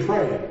watch and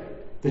pray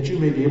that you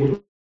may be able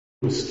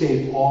to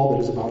escape all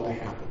that is about to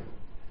happen,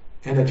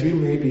 and that you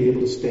may be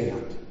able to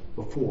stand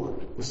before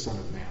the Son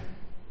of Man.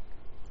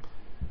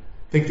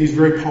 I think these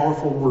very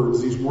powerful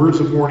words, these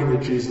words of warning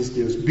that Jesus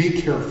gives, be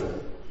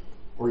careful,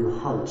 or your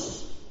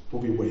hearts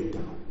will be weighed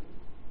down.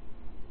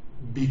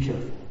 Be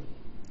careful.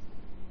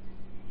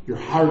 Your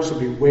hearts will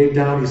be weighed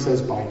down, he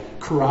says, by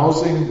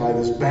carousing, by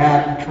this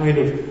bad kind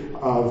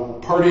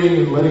of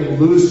partying and letting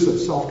loose of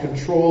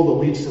self-control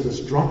that leads to this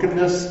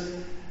drunkenness.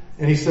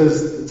 And he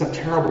says it's a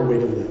terrible way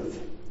to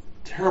live.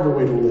 Terrible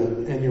way to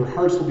live. And your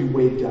hearts will be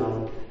weighed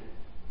down,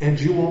 and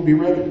you won't be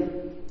ready.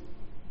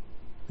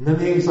 And then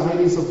the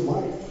anxieties of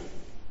life.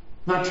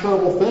 Not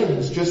terrible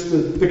things, just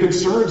the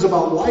concerns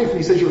about life. And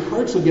he says your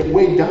hearts will get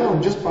weighed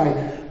down just by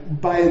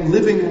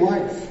living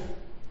life.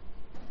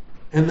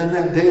 And then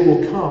that day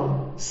will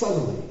come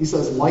suddenly. He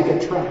says, like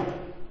a trap.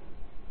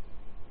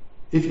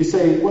 If you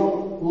say,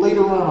 well,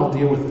 later on I'll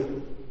deal with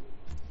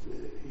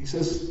it. He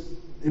says,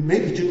 it may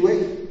be too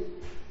late.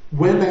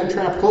 When that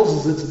trap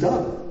closes, it's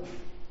done.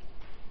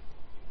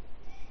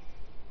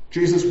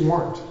 Jesus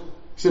warned.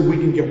 He said we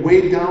can get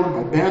weighed down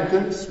by bad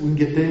things. We can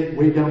get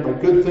weighed down by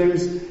good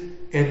things.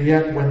 And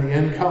yet when the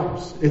end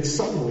comes, it's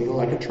suddenly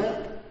like a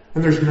trap.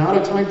 And there's not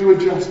a time to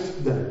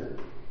adjust then.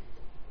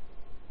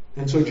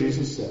 And so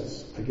Jesus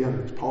says,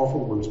 again, these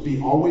powerful words, be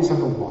always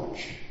on the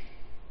watch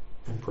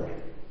and pray.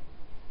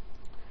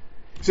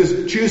 He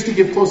says, choose to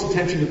give close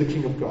attention to the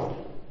King of God.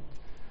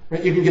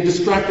 Right? You can get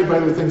distracted by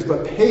other things,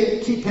 but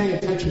keep paying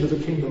attention to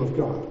the kingdom of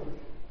God.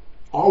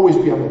 Always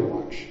be on the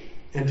watch.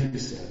 And he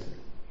said,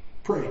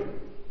 pray.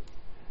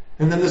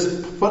 And then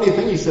this funny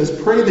thing he says,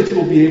 pray that you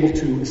will be able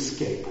to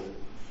escape.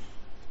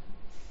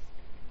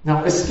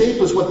 Now,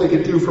 escape is what they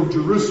could do from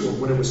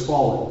Jerusalem when it was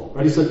fallen.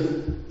 Right? He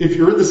said, if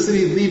you're in the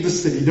city, leave the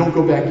city. Don't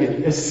go back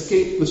in.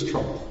 Escape this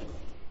trouble.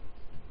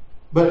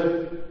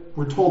 But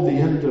we're told the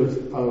end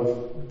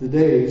of the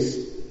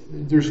days,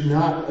 there's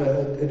not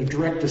a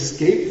direct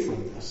escape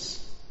from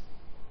this.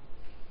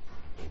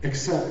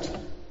 Except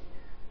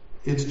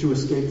it's to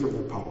escape from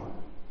their power.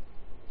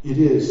 It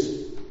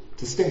is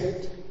to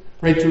stand.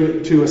 Right?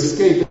 To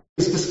escape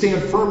is to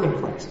stand firm in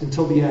Christ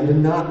until the end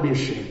and not be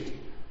ashamed.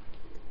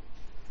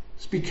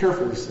 Just be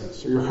careful, he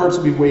says, or your hearts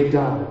will be weighed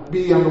down.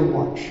 Be on the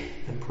watch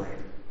and pray.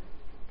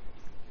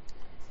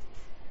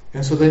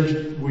 And so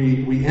then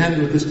we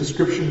end with this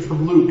description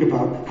from Luke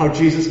about how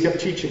Jesus kept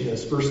teaching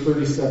this. Verse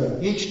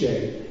 37. Each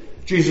day,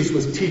 Jesus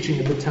was teaching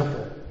at the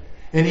temple.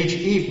 And each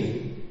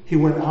evening, he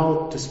went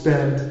out to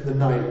spend the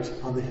night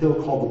on the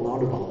hill called the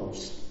Mount of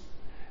Olives.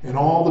 And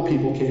all the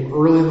people came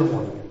early in the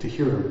morning to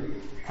hear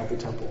him at the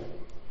temple.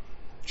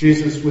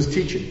 Jesus was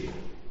teaching.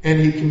 And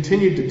he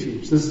continued to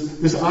teach.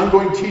 This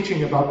ongoing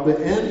teaching about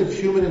the end of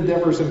human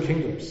endeavors and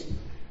kingdoms.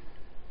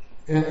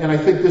 And I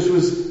think this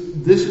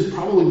is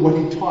probably what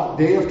he taught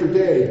day after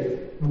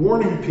day,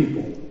 warning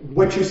people.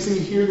 What you see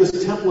here,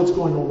 this temple is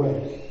going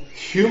away.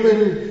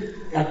 Human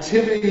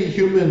activity,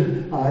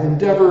 human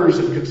endeavors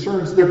and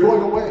concerns, they're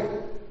going away.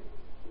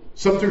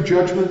 Some through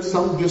judgment,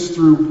 some just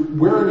through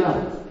wearing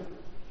out.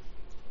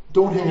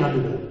 Don't hang on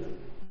to them.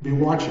 Be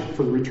watching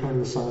for the return of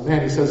the Son of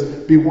Man. He says,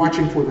 be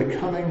watching for the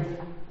coming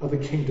of the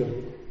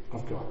kingdom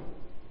of God.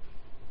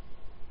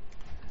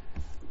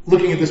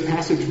 Looking at this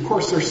passage, of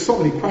course, there's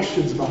so many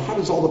questions about how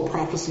does all the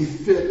prophecy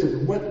fit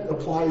and what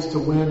applies to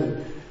when,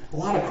 and a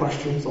lot of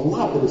questions, a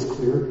lot that is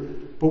clear.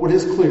 But what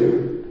is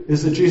clear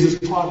is that Jesus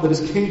taught that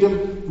his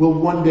kingdom will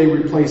one day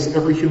replace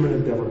every human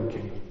endeavor and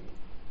kingdom.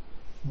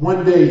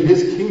 One day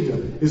his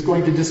kingdom is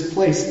going to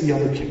displace the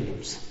other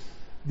kingdoms,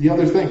 the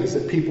other things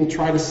that people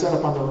try to set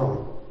up on their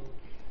own.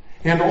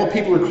 And all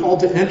people are called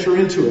to enter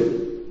into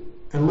it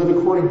and live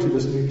according to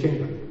this new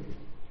kingdom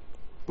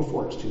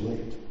before it's too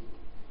late.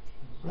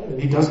 Right?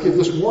 And he does give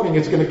this warning.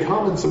 It's going to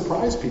come and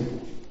surprise people.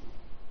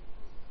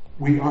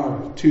 We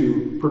are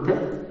to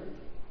prepare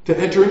to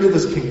enter into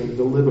this kingdom,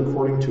 to live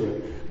according to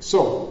it.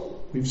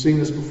 So, we've seen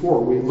this before.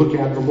 We look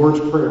at the Lord's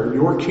Prayer.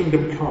 Your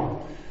kingdom come.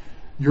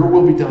 Your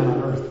will be done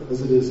on earth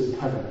as it is in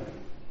heaven.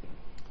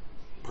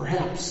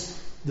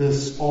 Perhaps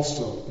this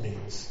also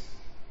means,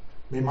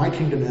 may my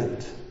kingdom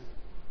end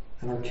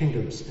and our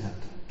kingdoms end.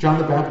 John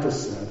the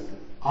Baptist said,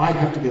 I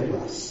have to get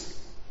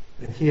less,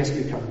 and he has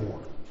to become more.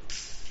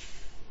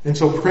 And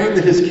so praying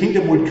that his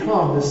kingdom would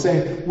come is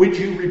saying, would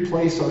you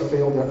replace our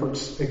failed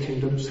efforts at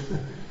kingdoms?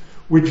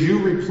 Would you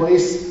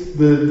replace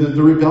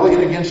the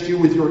rebellion against you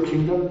with your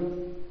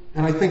kingdom?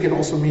 And I think it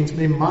also means,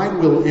 may my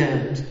will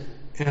end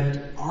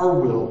and our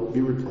will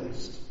be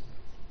replaced.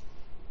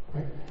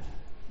 Right?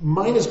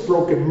 Mine is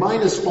broken,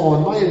 mine is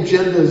fallen, my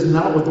agenda is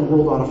not what the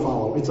world ought to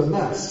follow. It's a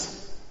mess.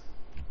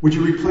 Would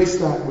you replace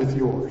that with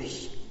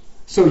yours?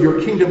 So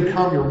your kingdom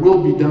come, your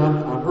will be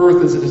done on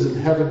earth as it is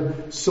in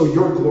heaven, so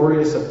your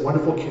glorious and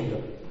wonderful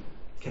kingdom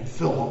can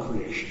fill all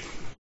creation.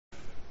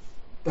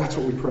 That's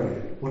what we pray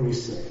when we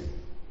say,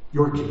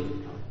 your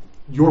kingdom come,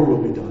 your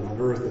will be done on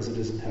earth as it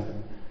is in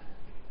heaven.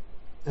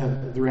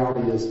 And the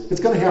reality is,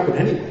 it's going to happen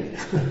anyway.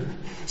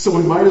 So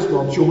we might as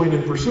well join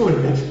in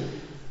pursuing it,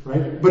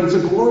 right? But it's a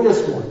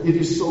glorious one. It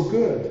is so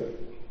good.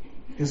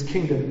 His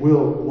kingdom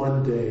will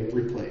one day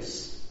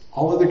replace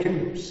all other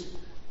kingdoms.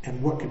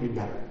 And what could be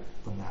better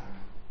than that?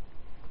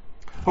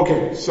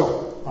 Okay,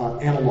 so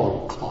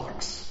analog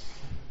clocks.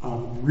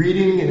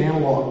 Reading an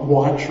analog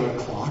watch or a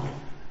clock.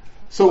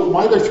 So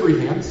why are there three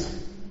hands?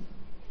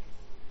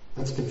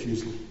 That's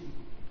confusing.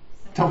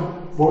 Tell me,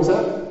 what was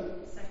that?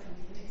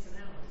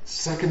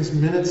 Seconds,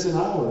 minutes, and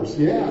hours.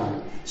 Yeah.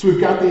 So we've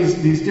got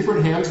these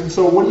different hands, and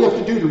so what do you have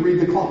to do to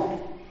read the clock?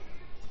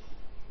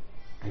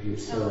 I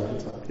give Sarah a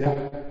heads up. Yeah.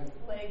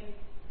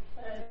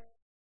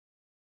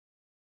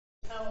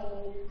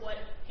 Know what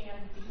hand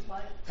means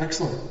what.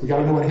 Excellent. We got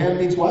to know what hand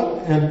means what,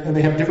 and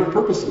they have different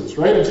purposes,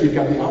 right? And so you've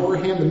got the hour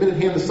hand, the minute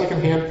hand, the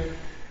second hand.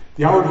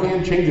 The hour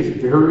hand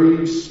changes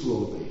very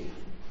slowly.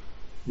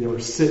 You ever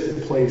sit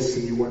in place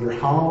and you wonder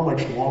how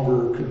much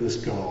longer could this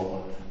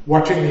go?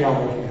 Watching the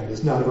hour hand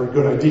is not a very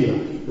good idea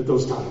at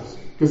those times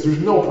because there's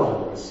no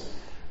progress,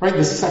 right?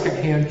 The second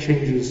hand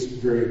changes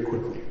very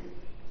quickly.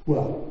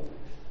 Well,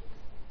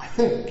 I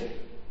think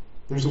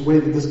there's a way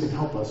that this can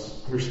help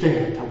us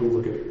understand how we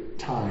look at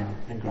time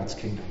and God's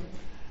kingdom.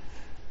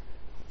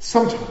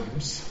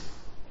 Sometimes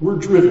we're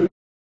driven.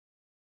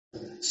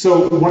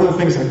 So one of the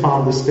things I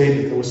found this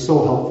statement that was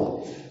so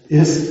helpful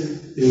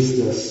is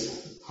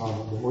this.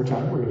 One more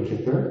time, we're going to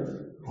get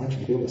there. I want you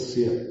to be able to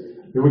see it.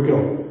 Here we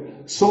go.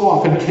 So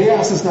often,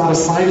 chaos is not a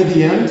sign of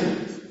the end,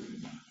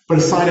 but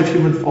a sign of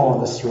human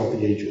fallenness throughout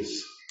the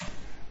ages.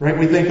 Right?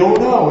 We think, oh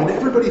no, and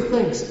everybody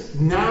thinks,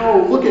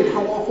 now look at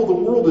how awful the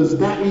world is.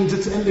 That means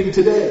it's ending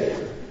today.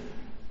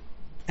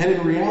 And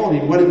in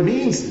reality, what it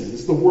means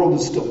is the world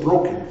is still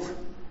broken.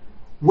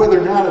 Whether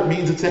or not it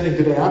means it's ending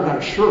today, I'm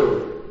not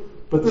sure.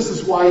 But this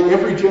is why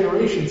every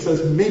generation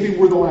says maybe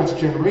we're the last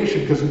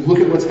generation because look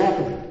at what's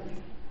happening.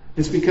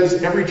 It's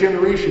because every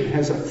generation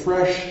has a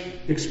fresh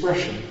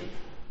expression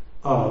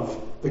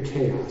of the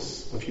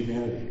chaos of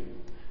humanity.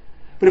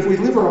 But if we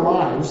live our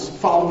lives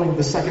following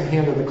the second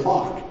hand of the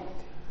clock,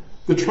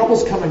 the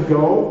troubles come and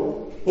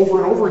go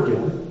over and over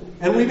again,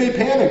 and we may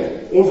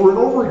panic over and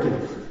over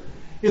again.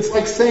 It's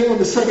like saying when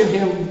the second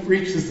hand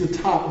reaches the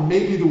top,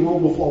 maybe the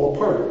world will fall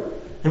apart.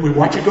 And we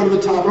watch it go to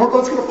the top. Oh,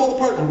 it's going to fall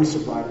apart. And we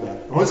survive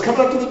that. Oh, it's coming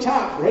up to the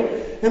top, right?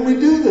 And we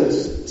do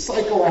this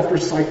cycle after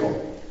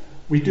cycle.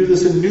 We do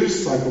this in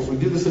news cycles. We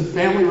do this in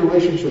family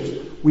relationships.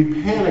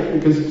 We panic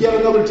because yet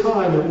another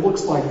time it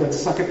looks like that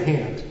second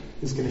hand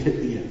is going to hit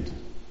the end.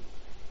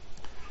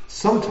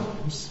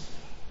 Sometimes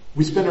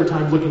we spend our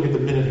time looking at the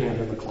minute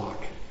hand of the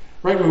clock.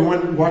 Right?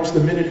 When we watch the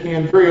minute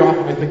hand, very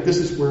often I think this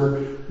is where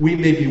we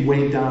may be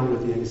weighed down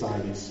with the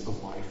anxieties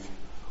of life.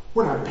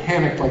 We're not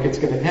panicked like it's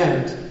going to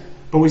end.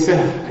 But we say,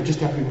 I just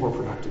have to be more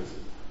productive.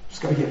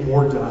 Just got to get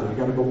more done. I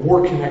got to go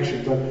more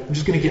connections. I'm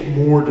just going to get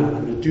more done.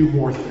 I'm going to do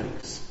more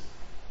things.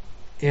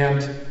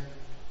 And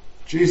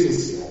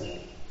Jesus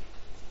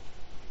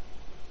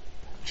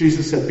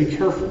said, be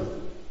careful,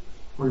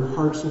 or your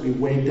hearts will be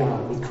weighed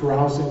down with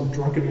carousing,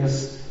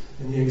 drunkenness,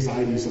 and the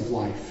anxieties of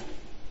life.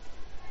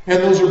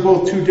 And those are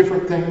both two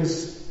different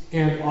things,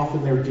 and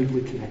often they're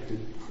deeply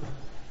connected.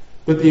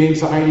 That the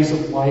anxieties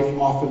of life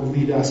often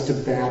lead us to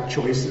bad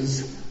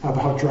choices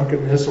about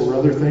drunkenness or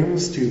other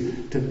things to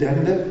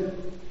deaden it.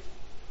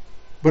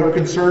 But our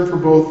concern for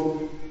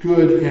both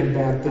good and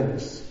bad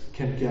things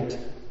can get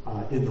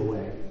in the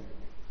way.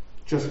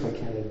 Just if I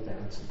can't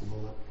advance at the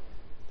moment.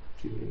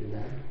 If you can get me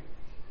back.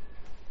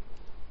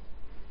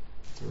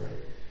 That's all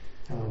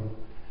right.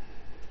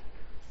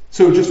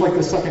 So just like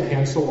the second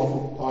hand, so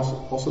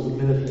also the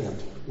minute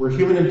hand. Where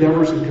human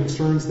endeavors and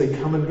concerns, they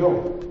come and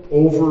go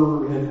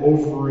over and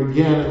over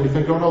again. And we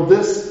think, oh no,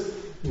 this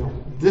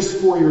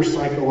 4-year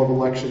cycle of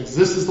elections,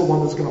 this is the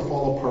one that's going to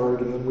fall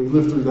apart. And then we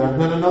live through that.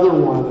 And then another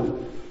one.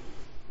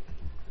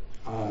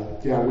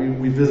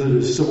 We visited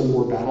a Civil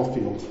War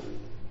battlefield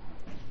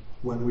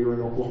when we were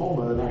in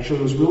Oklahoma. And actually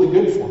it was really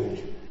good for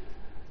me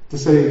to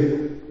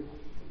say,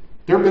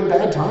 there have been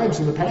bad times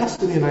in the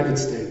past in the United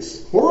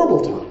States.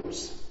 Horrible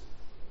times.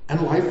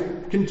 And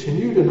life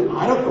continued, and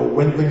I don't know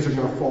when things are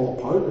going to fall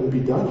apart and be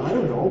done. I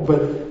don't know.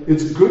 But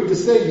it's good to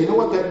say, you know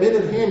what, that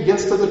minute hand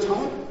gets to the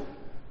top.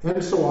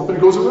 And so often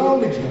it goes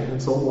around again.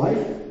 And so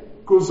life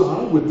goes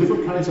on with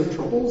different kinds of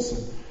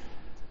troubles.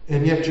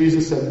 And yet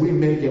Jesus said we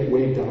may get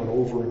weighed down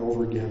over and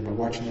over again by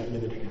watching that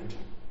minute hand.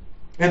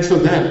 And so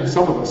then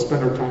some of us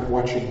spend our time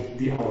watching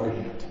the hour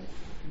hand.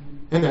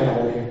 And that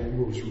hour hand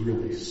moves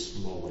really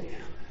slowly.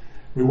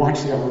 We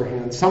watch the hour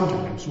hand.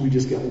 Sometimes we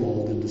just get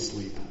lulled into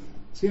sleep.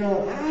 So,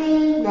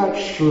 I'm not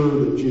sure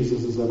that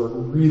Jesus is ever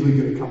really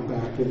going to come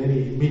back in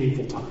any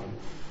meaningful time.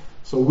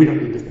 So we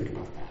don't need to think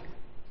about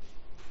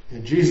that.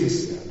 And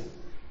Jesus said,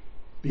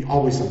 be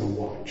always on the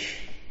watch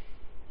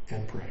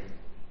and pray.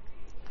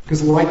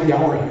 Because like the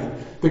hour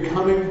hand, the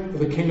coming of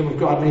the kingdom of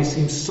God may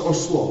seem so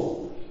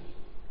slow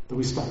that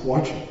we stop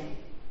watching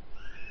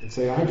and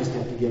say, I just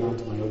have to get on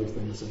to my other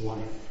things in life.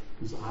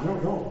 Because I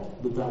don't know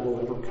that will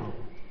ever come.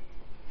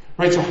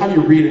 Right, so how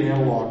do you read an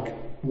analog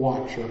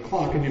watch or a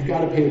clock? And you've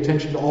got to pay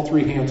attention to all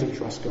three hands and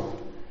trust God.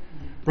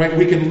 Right,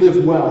 we can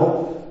live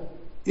well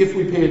if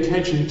we pay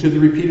attention to the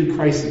repeated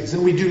crises.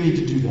 And we do need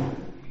to do that.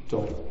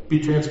 So be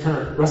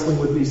transparent. Wrestling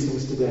with these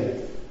things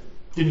today.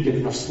 Didn't get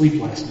enough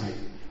sleep last night.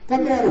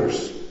 That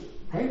matters.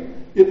 Right?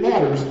 It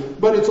matters.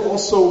 But it's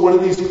also one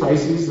of these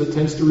crises that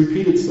tends to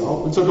repeat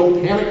itself. And so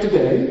don't panic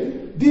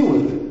today. Deal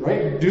with it.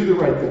 Right? Do the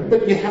right thing.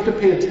 But you have to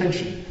pay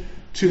attention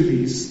to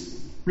these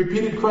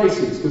repeated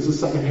crises because the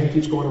second hand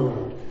keeps going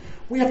around.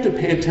 We have to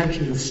pay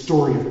attention to the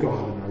story of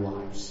God in our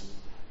lives.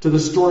 to the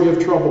story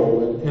of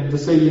trouble and to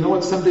say, you know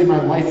what, someday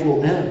my life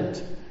will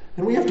end.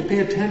 And we have to pay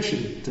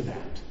attention to that.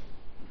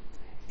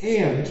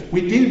 And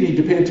we do need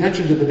to pay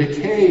attention to the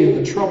decay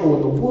and the trouble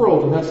in the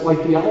world, and that's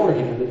like the hour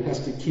hand.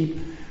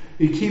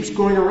 It keeps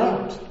going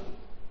around.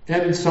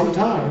 And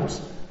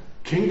sometimes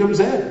kingdoms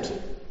end.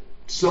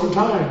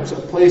 Sometimes a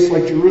place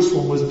like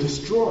Jerusalem was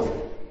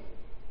destroyed.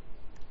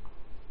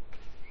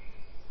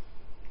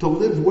 To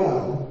live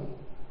well,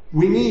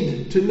 we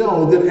need to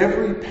know that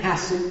every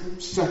passing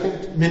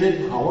second,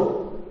 minute,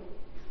 hour,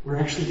 we're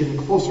actually getting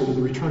closer to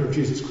the return of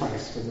Jesus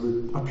Christ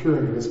and the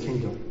appearing of his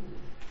kingdom.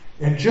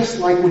 And just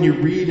like when you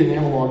read an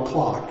analog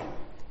clock,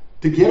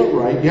 to get it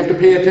right, you have to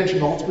pay attention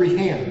to all three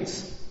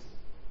hands.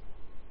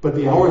 But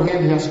the hour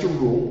hand has to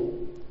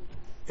rule,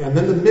 and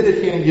then the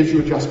minute hand gives you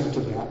adjustment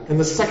to that, and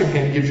the second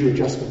hand gives you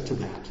adjustment to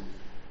that.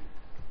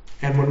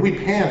 And when we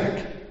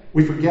panic,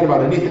 we forget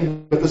about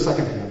anything but the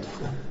second hand.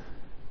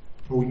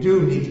 What we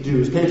do need to do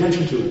is pay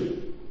attention to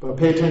it. But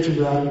pay attention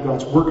to that and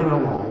God's work in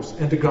our lives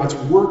and to God's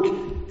work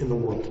in the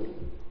world.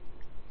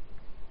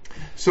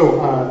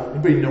 So,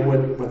 anybody know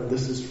what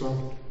this is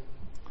from?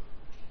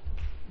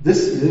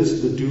 This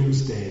is the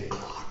Doomsday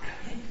Clock.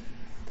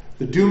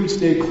 The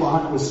Doomsday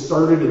Clock was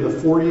started in the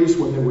 40s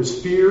when there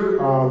was fear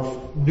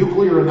of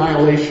nuclear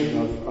annihilation,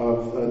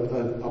 of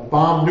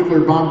a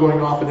nuclear bomb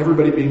going off and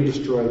everybody being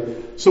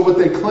destroyed. So what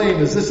they claim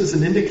is this is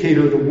an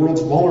indicator of the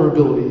world's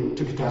vulnerability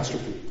to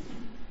catastrophe.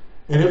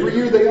 And every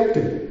year they update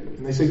it.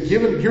 And they say,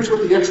 here's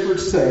what the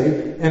experts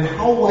say, and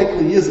how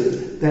likely is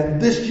it that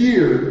this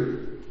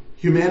year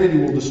humanity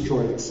will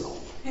destroy itself?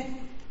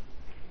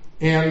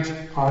 And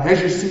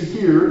as you see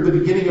here, the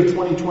beginning of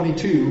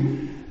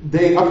 2022,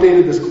 they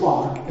updated this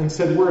clock and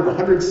said we're at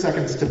 100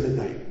 seconds to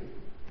midnight.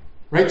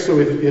 Right? So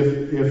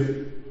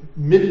if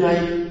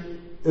midnight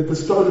at the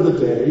start of the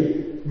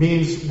day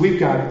means we've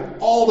got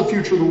all the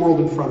future of the world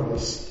in front of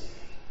us,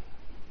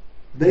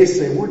 they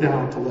say we're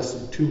down to less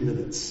than 2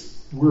 minutes.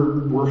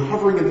 We're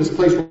hovering at this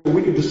place where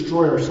we could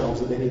destroy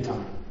ourselves at any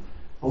time.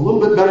 A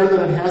little bit better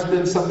than it has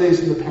been some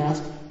days in the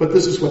past, but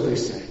this is what they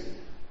say.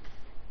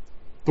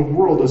 The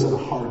world is in a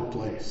hard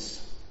place.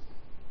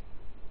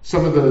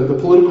 Some of the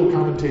political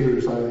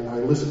commentators I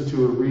listen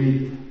to or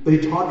read, they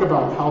talk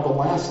about how the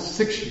last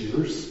 6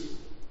 years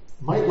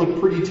might look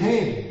pretty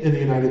tame in the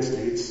United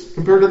States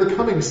compared to the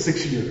coming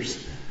 6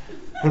 years.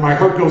 And my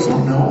heart goes,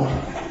 oh no,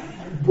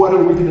 what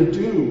are we going to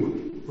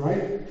do?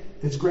 Right?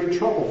 It's great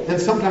trouble. And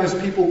sometimes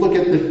people look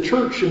at the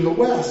church in the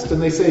West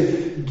and they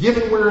say,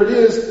 given where it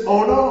is,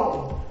 oh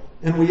no.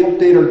 And we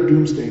update our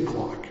doomsday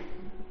clock.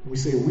 And we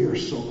say, we are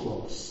so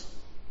close.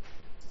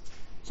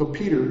 So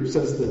Peter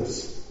says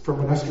this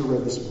from what Esther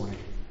read this morning.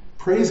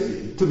 Praise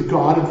be to the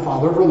God and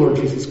Father of our Lord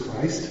Jesus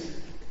Christ.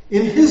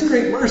 In his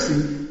great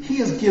mercy, he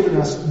has given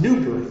us new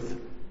birth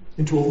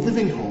into a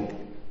living hope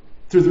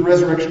through the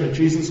resurrection of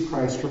Jesus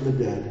Christ from the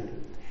dead,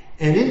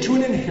 and into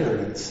an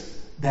inheritance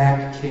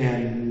that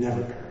can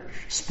never perish,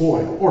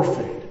 spoil, or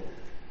fade.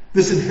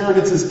 This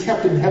inheritance is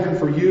kept in heaven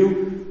for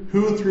you,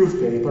 who through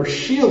faith are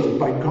shielded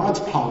by God's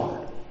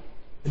power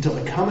until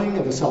the coming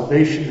of the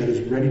salvation that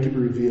is ready to be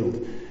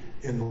revealed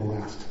in the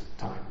last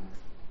time.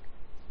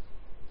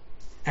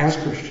 As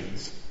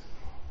Christians,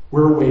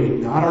 we're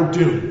awaiting not our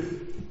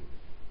doom,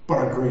 but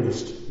our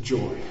greatest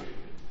joy.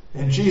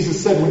 And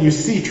Jesus said, when you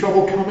see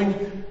trouble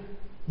coming,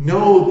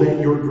 know that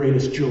your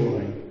greatest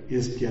joy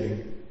is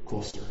getting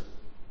closer.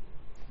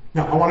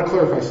 Now, I want to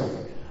clarify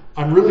something.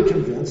 I'm really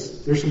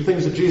convinced there's some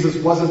things that Jesus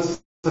wasn't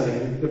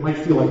saying that might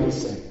feel like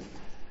he's saying.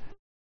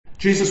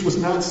 Jesus was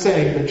not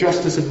saying that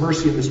justice and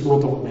mercy in this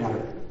world don't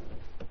matter.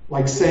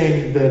 Like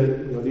saying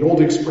that, the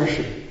old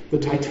expression, the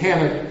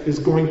Titanic is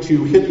going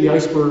to hit the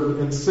iceberg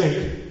and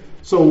sink.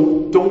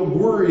 So don't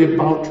worry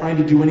about trying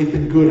to do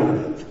anything good on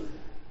it.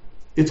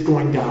 It's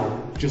going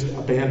down. Just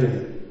abandon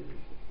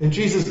it. And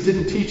Jesus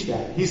didn't teach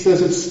that. He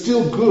says it's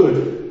still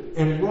good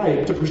and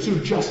right to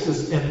pursue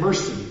justice and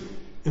mercy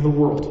in the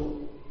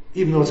world,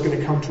 even though it's going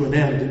to come to an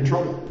end in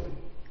trouble.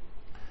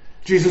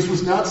 Jesus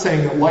was not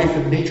saying that life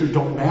and nature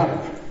don't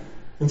matter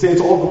and say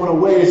it's all going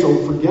away,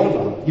 so forget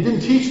about it. He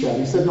didn't teach that.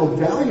 He said, no,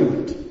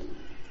 value it.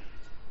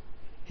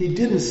 He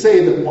didn't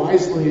say that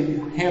wisely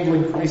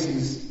handling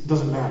crises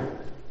doesn't matter.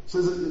 He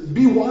says,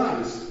 be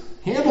wise.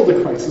 Handle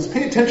the crisis.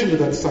 Pay attention to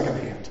that second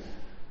hand.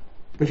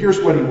 But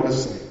here's what he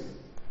was saying.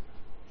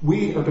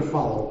 We are to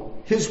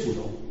follow his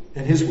will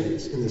and his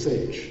ways in this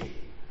age.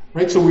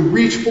 Right? So we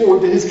reach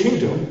forward to his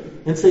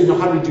kingdom and say, no,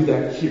 how do we do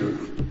that here?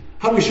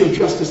 How do we show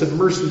justice and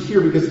mercy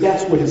here? Because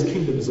that's what his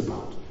kingdom is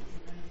about.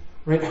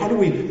 Right? How do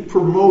we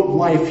promote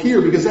life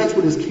here? Because that's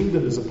what his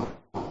kingdom is about.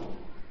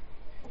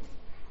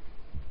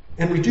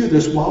 And we do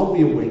this while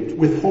we await,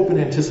 with hope and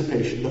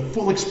anticipation, the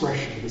full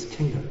expression of his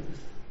kingdom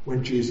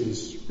when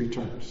Jesus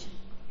returns.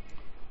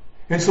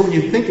 And so when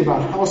you think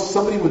about how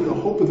somebody with the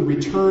hope of the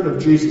return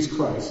of Jesus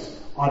Christ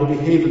ought to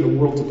behave in the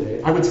world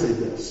today, I would say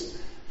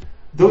this.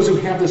 Those who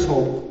have this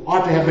hope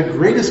ought to have the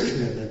greatest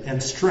commitment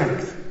and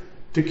strength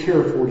to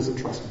care for what is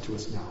entrusted to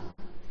us now.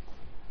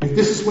 If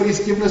this is what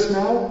he's given us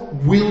now,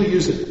 we'll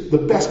use it the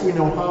best we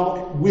know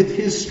how, with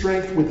his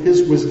strength, with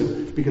his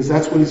wisdom, because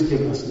that's what he's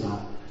given us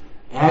now.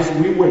 As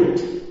we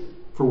wait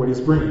for what he's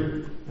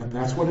bringing, and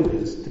that's what it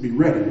is, to be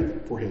ready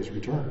for his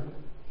return.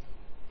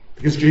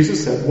 Because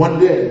Jesus said one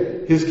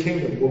day his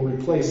kingdom will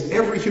replace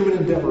every human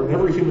endeavor and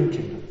every human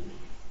kingdom.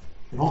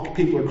 And all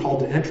people are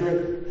called to enter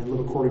it and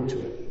live according to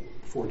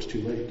it before it's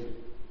too late.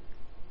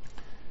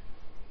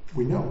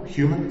 We know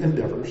human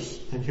endeavors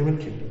and human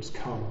kingdoms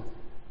come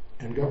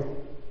and go.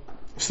 I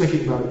was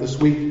thinking about it this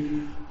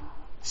week.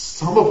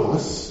 Some of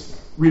us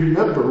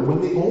remember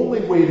when the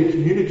only way to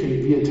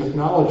communicate via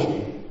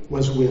technology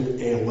was with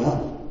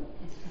AOL.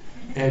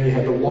 And you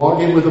had to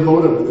log in with a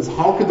modem. It's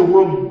how could the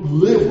world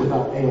live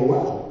without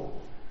AOL?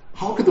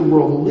 How could the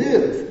world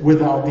live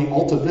without the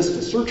Alta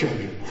Vista search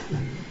engine?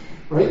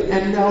 Right?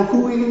 And now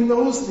who even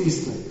knows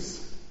these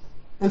things?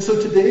 And so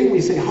today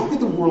we say, how could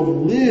the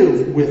world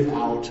live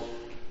without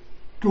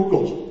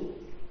Google?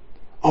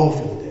 Oh,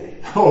 for the day.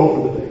 Oh,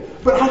 for the day.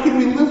 But how can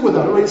we live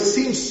without it? Right? It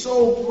seems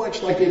so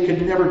much like it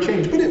could never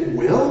change, but it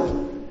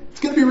will. It's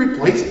going to be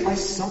replaced by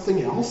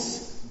something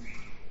else.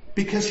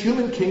 Because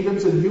human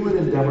kingdoms and human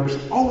endeavors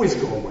always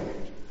go away.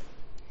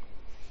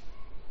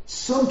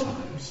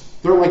 Sometimes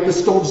they're like the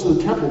stones of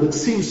the temple that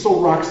seem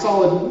so rock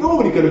solid,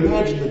 nobody could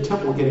imagine the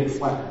temple getting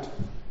flattened.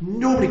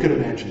 Nobody could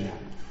imagine that.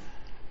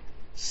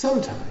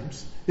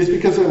 Sometimes it's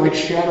because they're like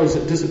shadows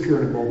that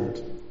disappear in a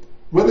moment.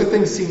 Whether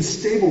things seem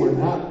stable or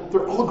not,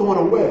 they're all going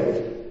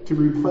away to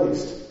be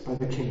replaced by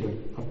the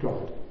kingdom of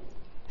God.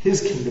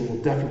 His kingdom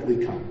will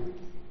definitely come.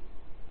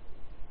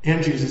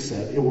 And Jesus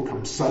said it will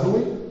come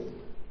suddenly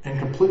and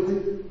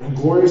completely and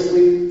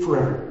gloriously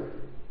forever.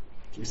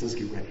 So he says,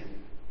 get ready.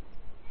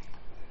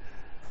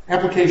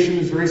 Application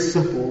is very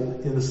simple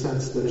in the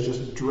sense that it's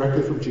just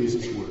directly from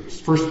Jesus' words.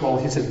 First of all,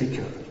 he said, be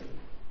careful.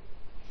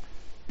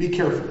 Be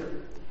careful,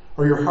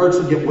 or your hearts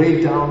will get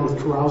weighed down with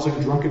carousing,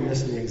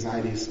 drunkenness, and the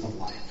anxieties of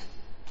life.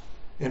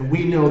 And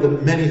we know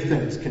that many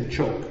things can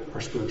choke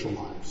our spiritual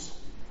lives.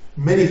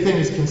 Many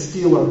things can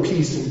steal our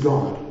peace in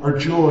God, our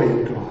joy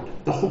in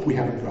God, the hope we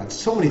have in God.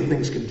 So many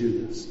things can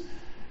do this.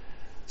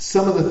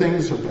 Some of the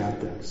things are bad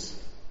things.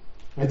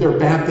 Right? There are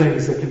bad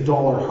things that can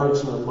dull our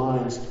hearts and our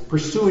minds,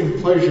 pursuing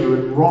pleasure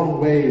in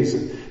wrong ways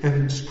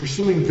and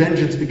pursuing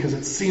vengeance because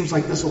it seems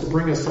like this will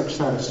bring us such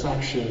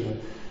satisfaction.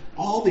 And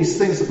all these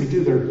things that we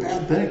do, they're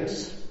bad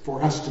things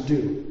for us to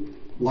do,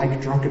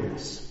 like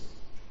drunkenness.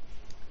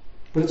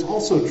 But it's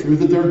also true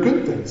that there are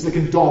good things that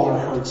can dull our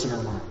hearts and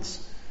our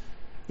minds.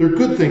 There are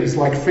good things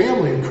like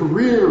family and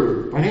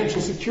career,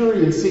 financial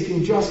security and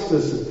seeking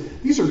justice.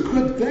 These are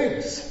good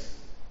things.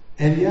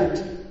 And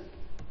yet,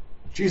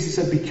 Jesus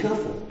said, be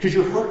careful, because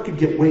your heart could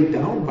get weighed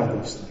down by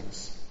those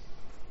things.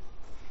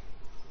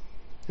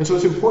 And so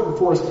it's important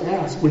for us to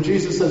ask, when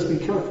Jesus says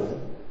be careful,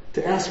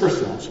 to ask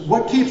ourselves,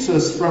 what keeps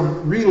us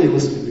from really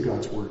listening to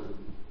God's word?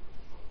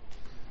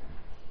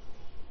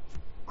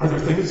 Are there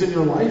things in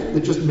your life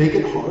that just make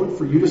it hard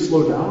for you to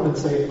slow down and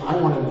say, I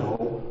want to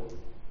know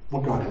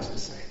what God has to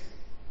say,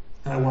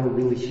 and I want to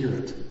really hear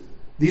it?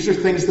 These are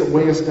things that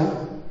weigh us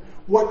down.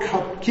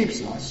 What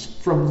keeps us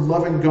from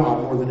loving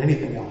God more than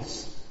anything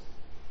else?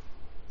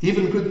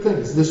 Even good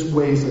things, this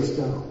weighs us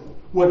down.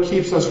 What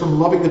keeps us from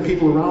loving the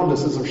people around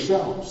us as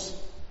ourselves?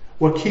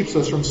 What keeps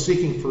us from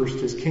seeking first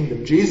his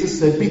kingdom? Jesus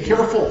said, be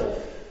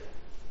careful,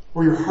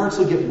 or your hearts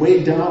will get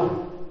weighed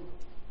down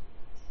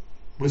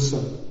with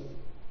some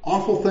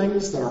awful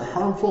things that are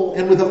harmful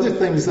and with other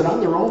things that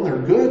on their own they're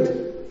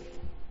good,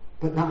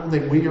 but not when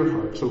they weigh your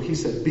heart. So he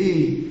said,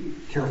 be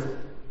careful.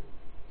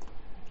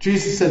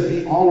 Jesus said,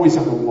 be always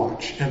on the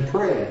watch and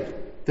pray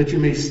that you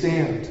may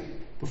stand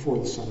before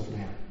the Son of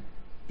Man.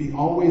 Be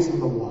always on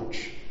the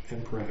watch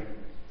and pray.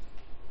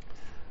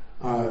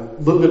 A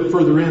little bit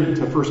further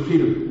into 1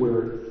 Peter,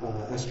 where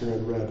Esther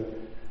had read,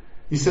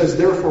 he says,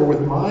 therefore,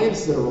 with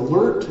minds that are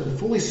alert and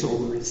fully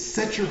sober,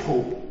 set your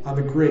hope on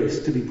the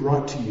grace to be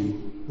brought to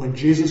you when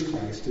Jesus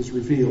Christ is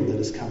revealed that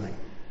is coming.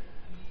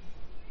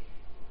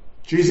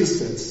 Jesus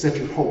said, set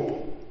your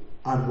hope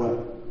on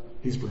what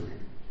he's bringing.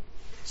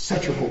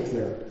 Set your hope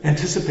there.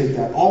 Anticipate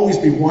that. Always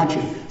be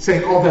watching,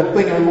 saying, oh, that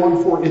thing I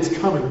long for, it's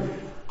coming.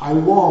 I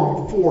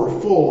long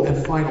for full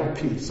and final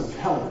peace of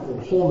health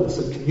and wholeness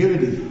and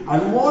community. I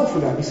long for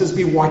that. He says,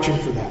 be watching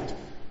for that.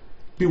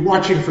 Be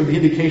watching for the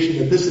indication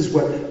that this is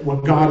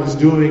what God is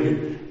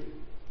doing.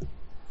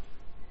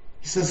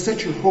 He says,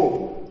 set your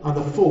hope on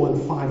the full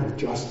and final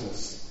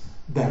justice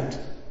that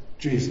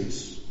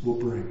Jesus will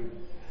bring.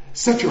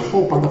 Set your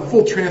hope on the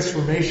full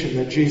transformation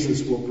that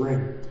Jesus will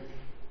bring.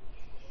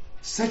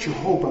 Set your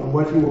hope on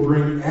what he will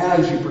bring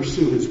as you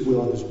pursue his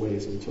will and his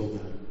ways until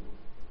then.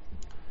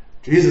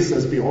 Jesus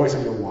says, be always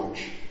on your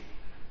watch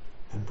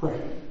and pray.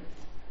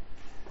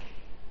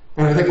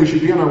 And I think we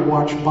should be on our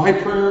watch by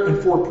prayer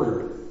and for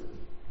prayer.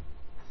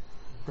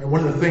 Right?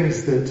 One of the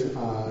things that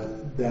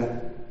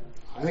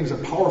I think is a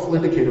powerful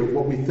indicator of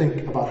what we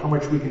think about how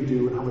much we can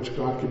do and how much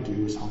God can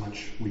do is how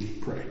much we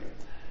pray.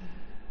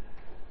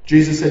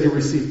 Jesus said you'll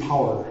receive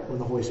power when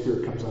the Holy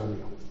Spirit comes on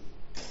you.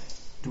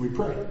 Do we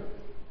pray?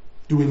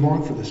 Do we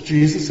long for this?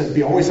 Jesus said,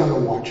 be always on the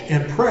watch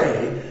and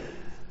pray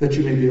that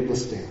you may be able to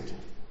stand.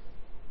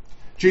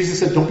 Jesus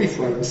said, don't be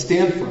frightened,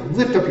 stand firm,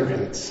 lift up your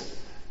heads.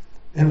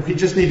 And we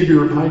just need to be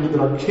reminded that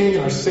our King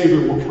and our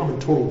Savior will come in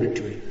total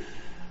victory.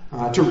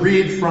 To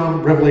read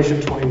from Revelation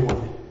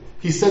 21.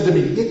 He said to me,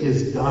 it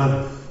is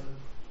done.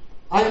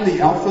 I am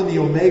the Alpha and the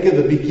Omega,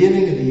 the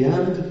beginning and the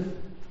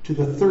end. To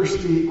the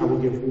thirsty I will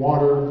give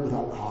water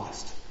without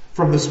cost,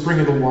 from the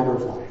spring of the water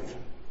of life.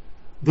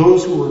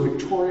 Those who are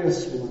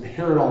victorious will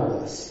inherit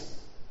all this,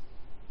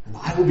 and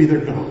I will be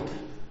their God,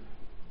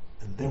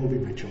 and they will be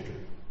my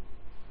children.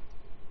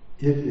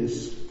 It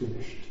is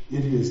finished.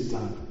 It is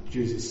done,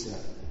 Jesus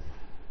said.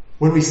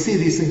 When we see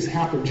these things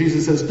happen,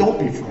 Jesus says, don't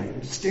be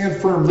frightened.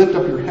 Stand firm, lift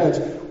up your heads.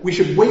 We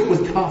should wait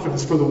with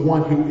confidence for the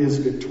one who is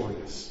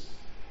victorious.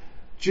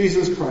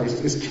 Jesus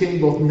Christ is King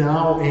both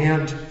now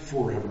and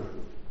forever.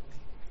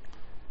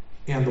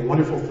 And the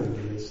wonderful thing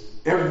is,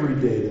 every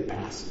day that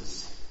passes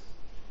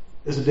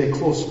is a day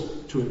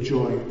closer to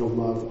enjoying the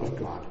love of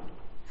God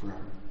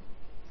forever.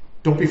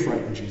 Don't be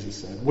frightened, Jesus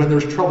said. When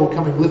there's trouble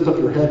coming, lift up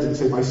your heads and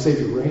say, my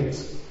Savior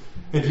reigns.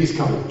 And he's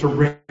coming to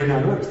reign on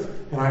earth.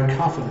 And I'm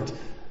confident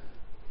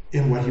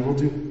in what he will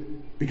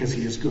do, because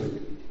he is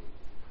good.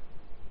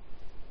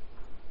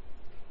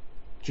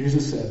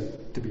 Jesus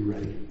said to be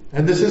ready.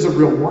 And this is a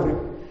real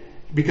warning,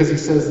 because he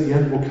says the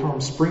end will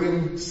come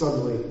springing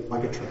suddenly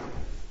like a trap.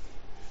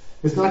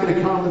 It's not going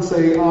to come and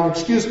say,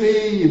 excuse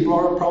me, you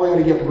probably ought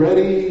to get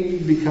ready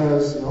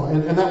because,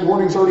 and that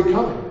warning's already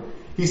coming.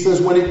 He says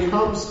when it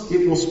comes,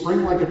 it will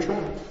spring like a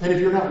trap. And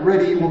if you're not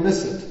ready, you will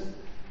miss it.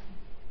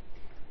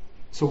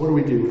 So what do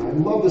we do? I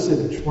love this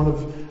image.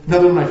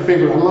 Another of my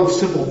favorite. I love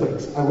simple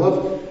things. I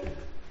love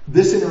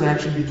this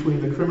interaction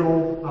between the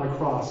criminal on a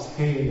cross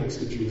hanging next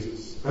to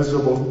Jesus as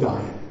they're both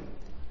dying.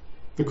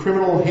 The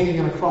criminal hanging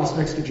on a cross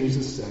next to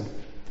Jesus said,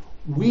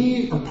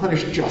 we are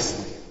punished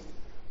justly,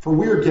 for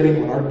we are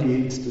getting what our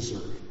deeds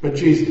deserve. But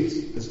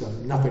Jesus has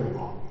done nothing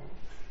wrong.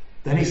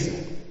 Then he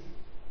said,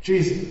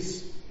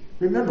 Jesus,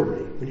 remember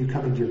me when you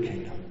come into your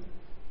kingdom.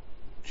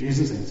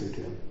 Jesus answered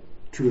him,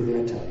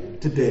 truly I tell you,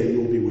 today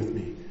you will be with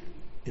me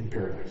in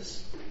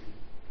paradise.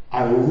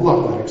 I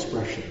love that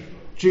expression.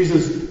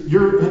 Jesus,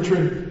 you're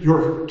entering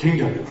your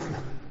kingdom.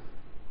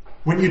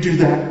 When you do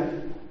that,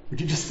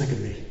 would you just think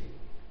of me?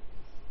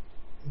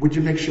 Would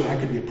you make sure I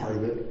could be a part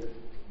of it?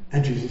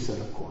 And Jesus said,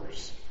 of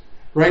course.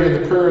 Right?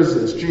 And the prayer is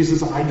this,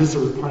 Jesus, I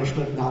deserve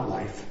punishment, not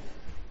life.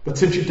 But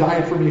since you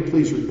died for me,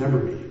 please remember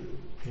me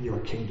in your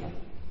kingdom.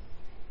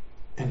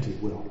 And he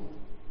will.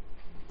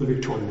 The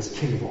victorious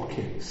King of all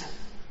kings.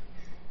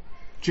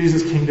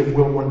 Jesus' kingdom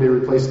will one day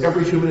replace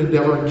every human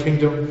endeavor and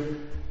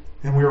kingdom,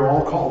 and we are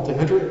all called to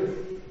enter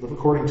it, live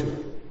according to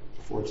it,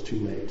 before it's too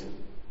late.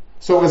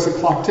 So as the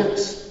clock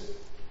ticks,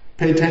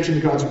 pay attention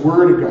to God's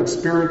word and God's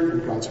spirit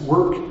and God's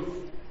work.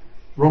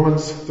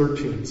 Romans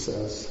 13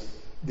 says,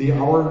 the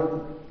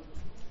hour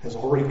has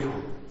already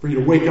come for you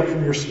to wake up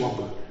from your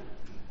slumber,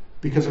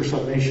 because our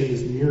salvation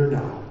is nearer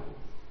now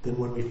than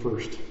when we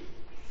first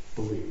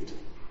believed.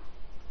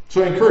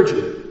 So I encourage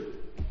you,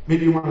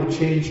 maybe you want to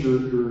change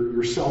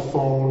your cell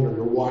phone or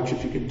your watch,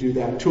 if you can do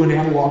that, to an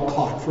analog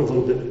clock for a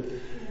little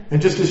bit.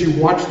 And just as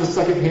you watch the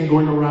second hand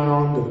going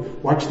around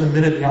and watch the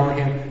minute, the hour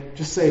hand,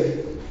 just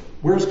say,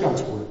 where's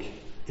God's work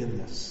in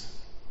this?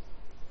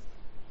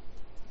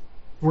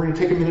 We're going to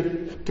take a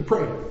minute to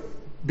pray,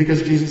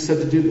 because Jesus said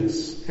to do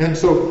this. And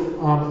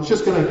so it's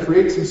just going to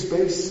create some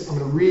space. I'm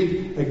going to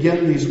read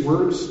again these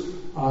words,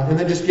 and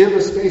then just give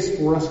a space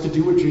for us to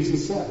do what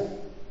Jesus said,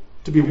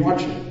 to be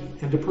watching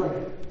and to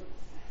pray.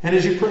 And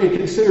as you pray,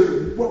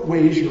 consider what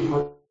weighs your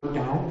heart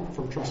down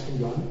from trusting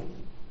God,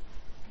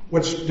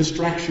 what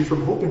distracts you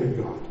from hoping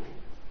in God.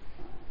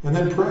 And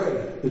then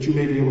pray that you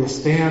may be able to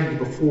stand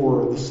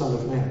before the Son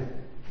of Man.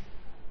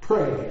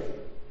 Pray,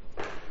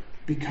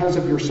 because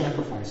of your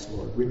sacrifice,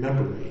 Lord,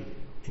 remember me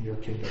in your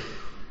kingdom.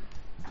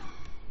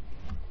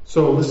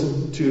 So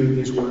listen to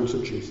these words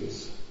of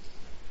Jesus.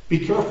 Be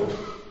careful,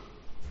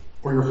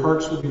 or your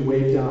hearts will be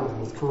weighed down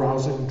with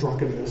carousing,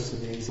 drunkenness,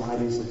 and the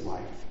anxieties of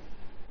life.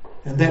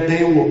 And that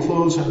day will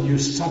close on you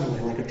suddenly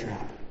like a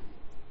trap.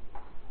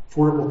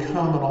 For it will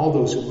come on all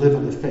those who live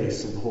on the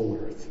face of the whole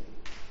earth.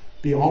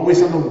 Be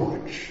always on the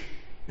watch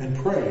and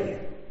pray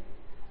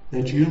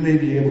that you may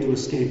be able to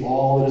escape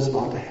all that is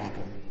about to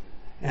happen,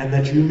 and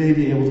that you may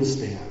be able to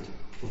stand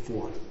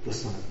before the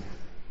Son of Man.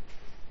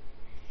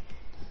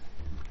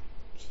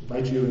 Just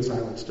invite you in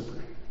silence to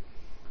pray.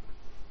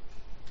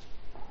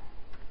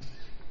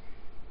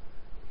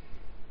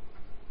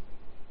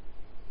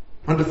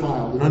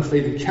 Undefiled and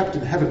unfading, kept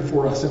in heaven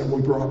for us, and will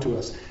be brought to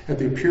us at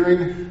the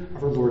appearing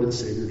of our Lord and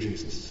Savior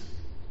Jesus.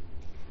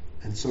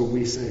 And so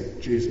we say,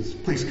 Jesus,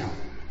 please come.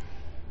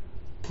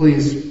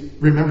 Please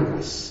remember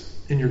us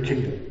in your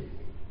kingdom,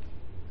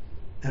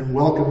 and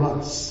welcome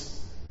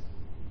us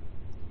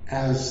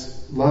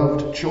as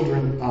loved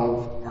children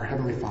of our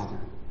Heavenly Father,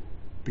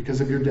 because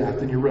of your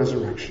death and your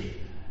resurrection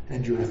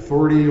and your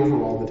authority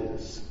over all that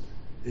is.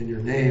 In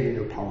your name and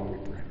your power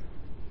we pray.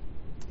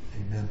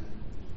 Amen.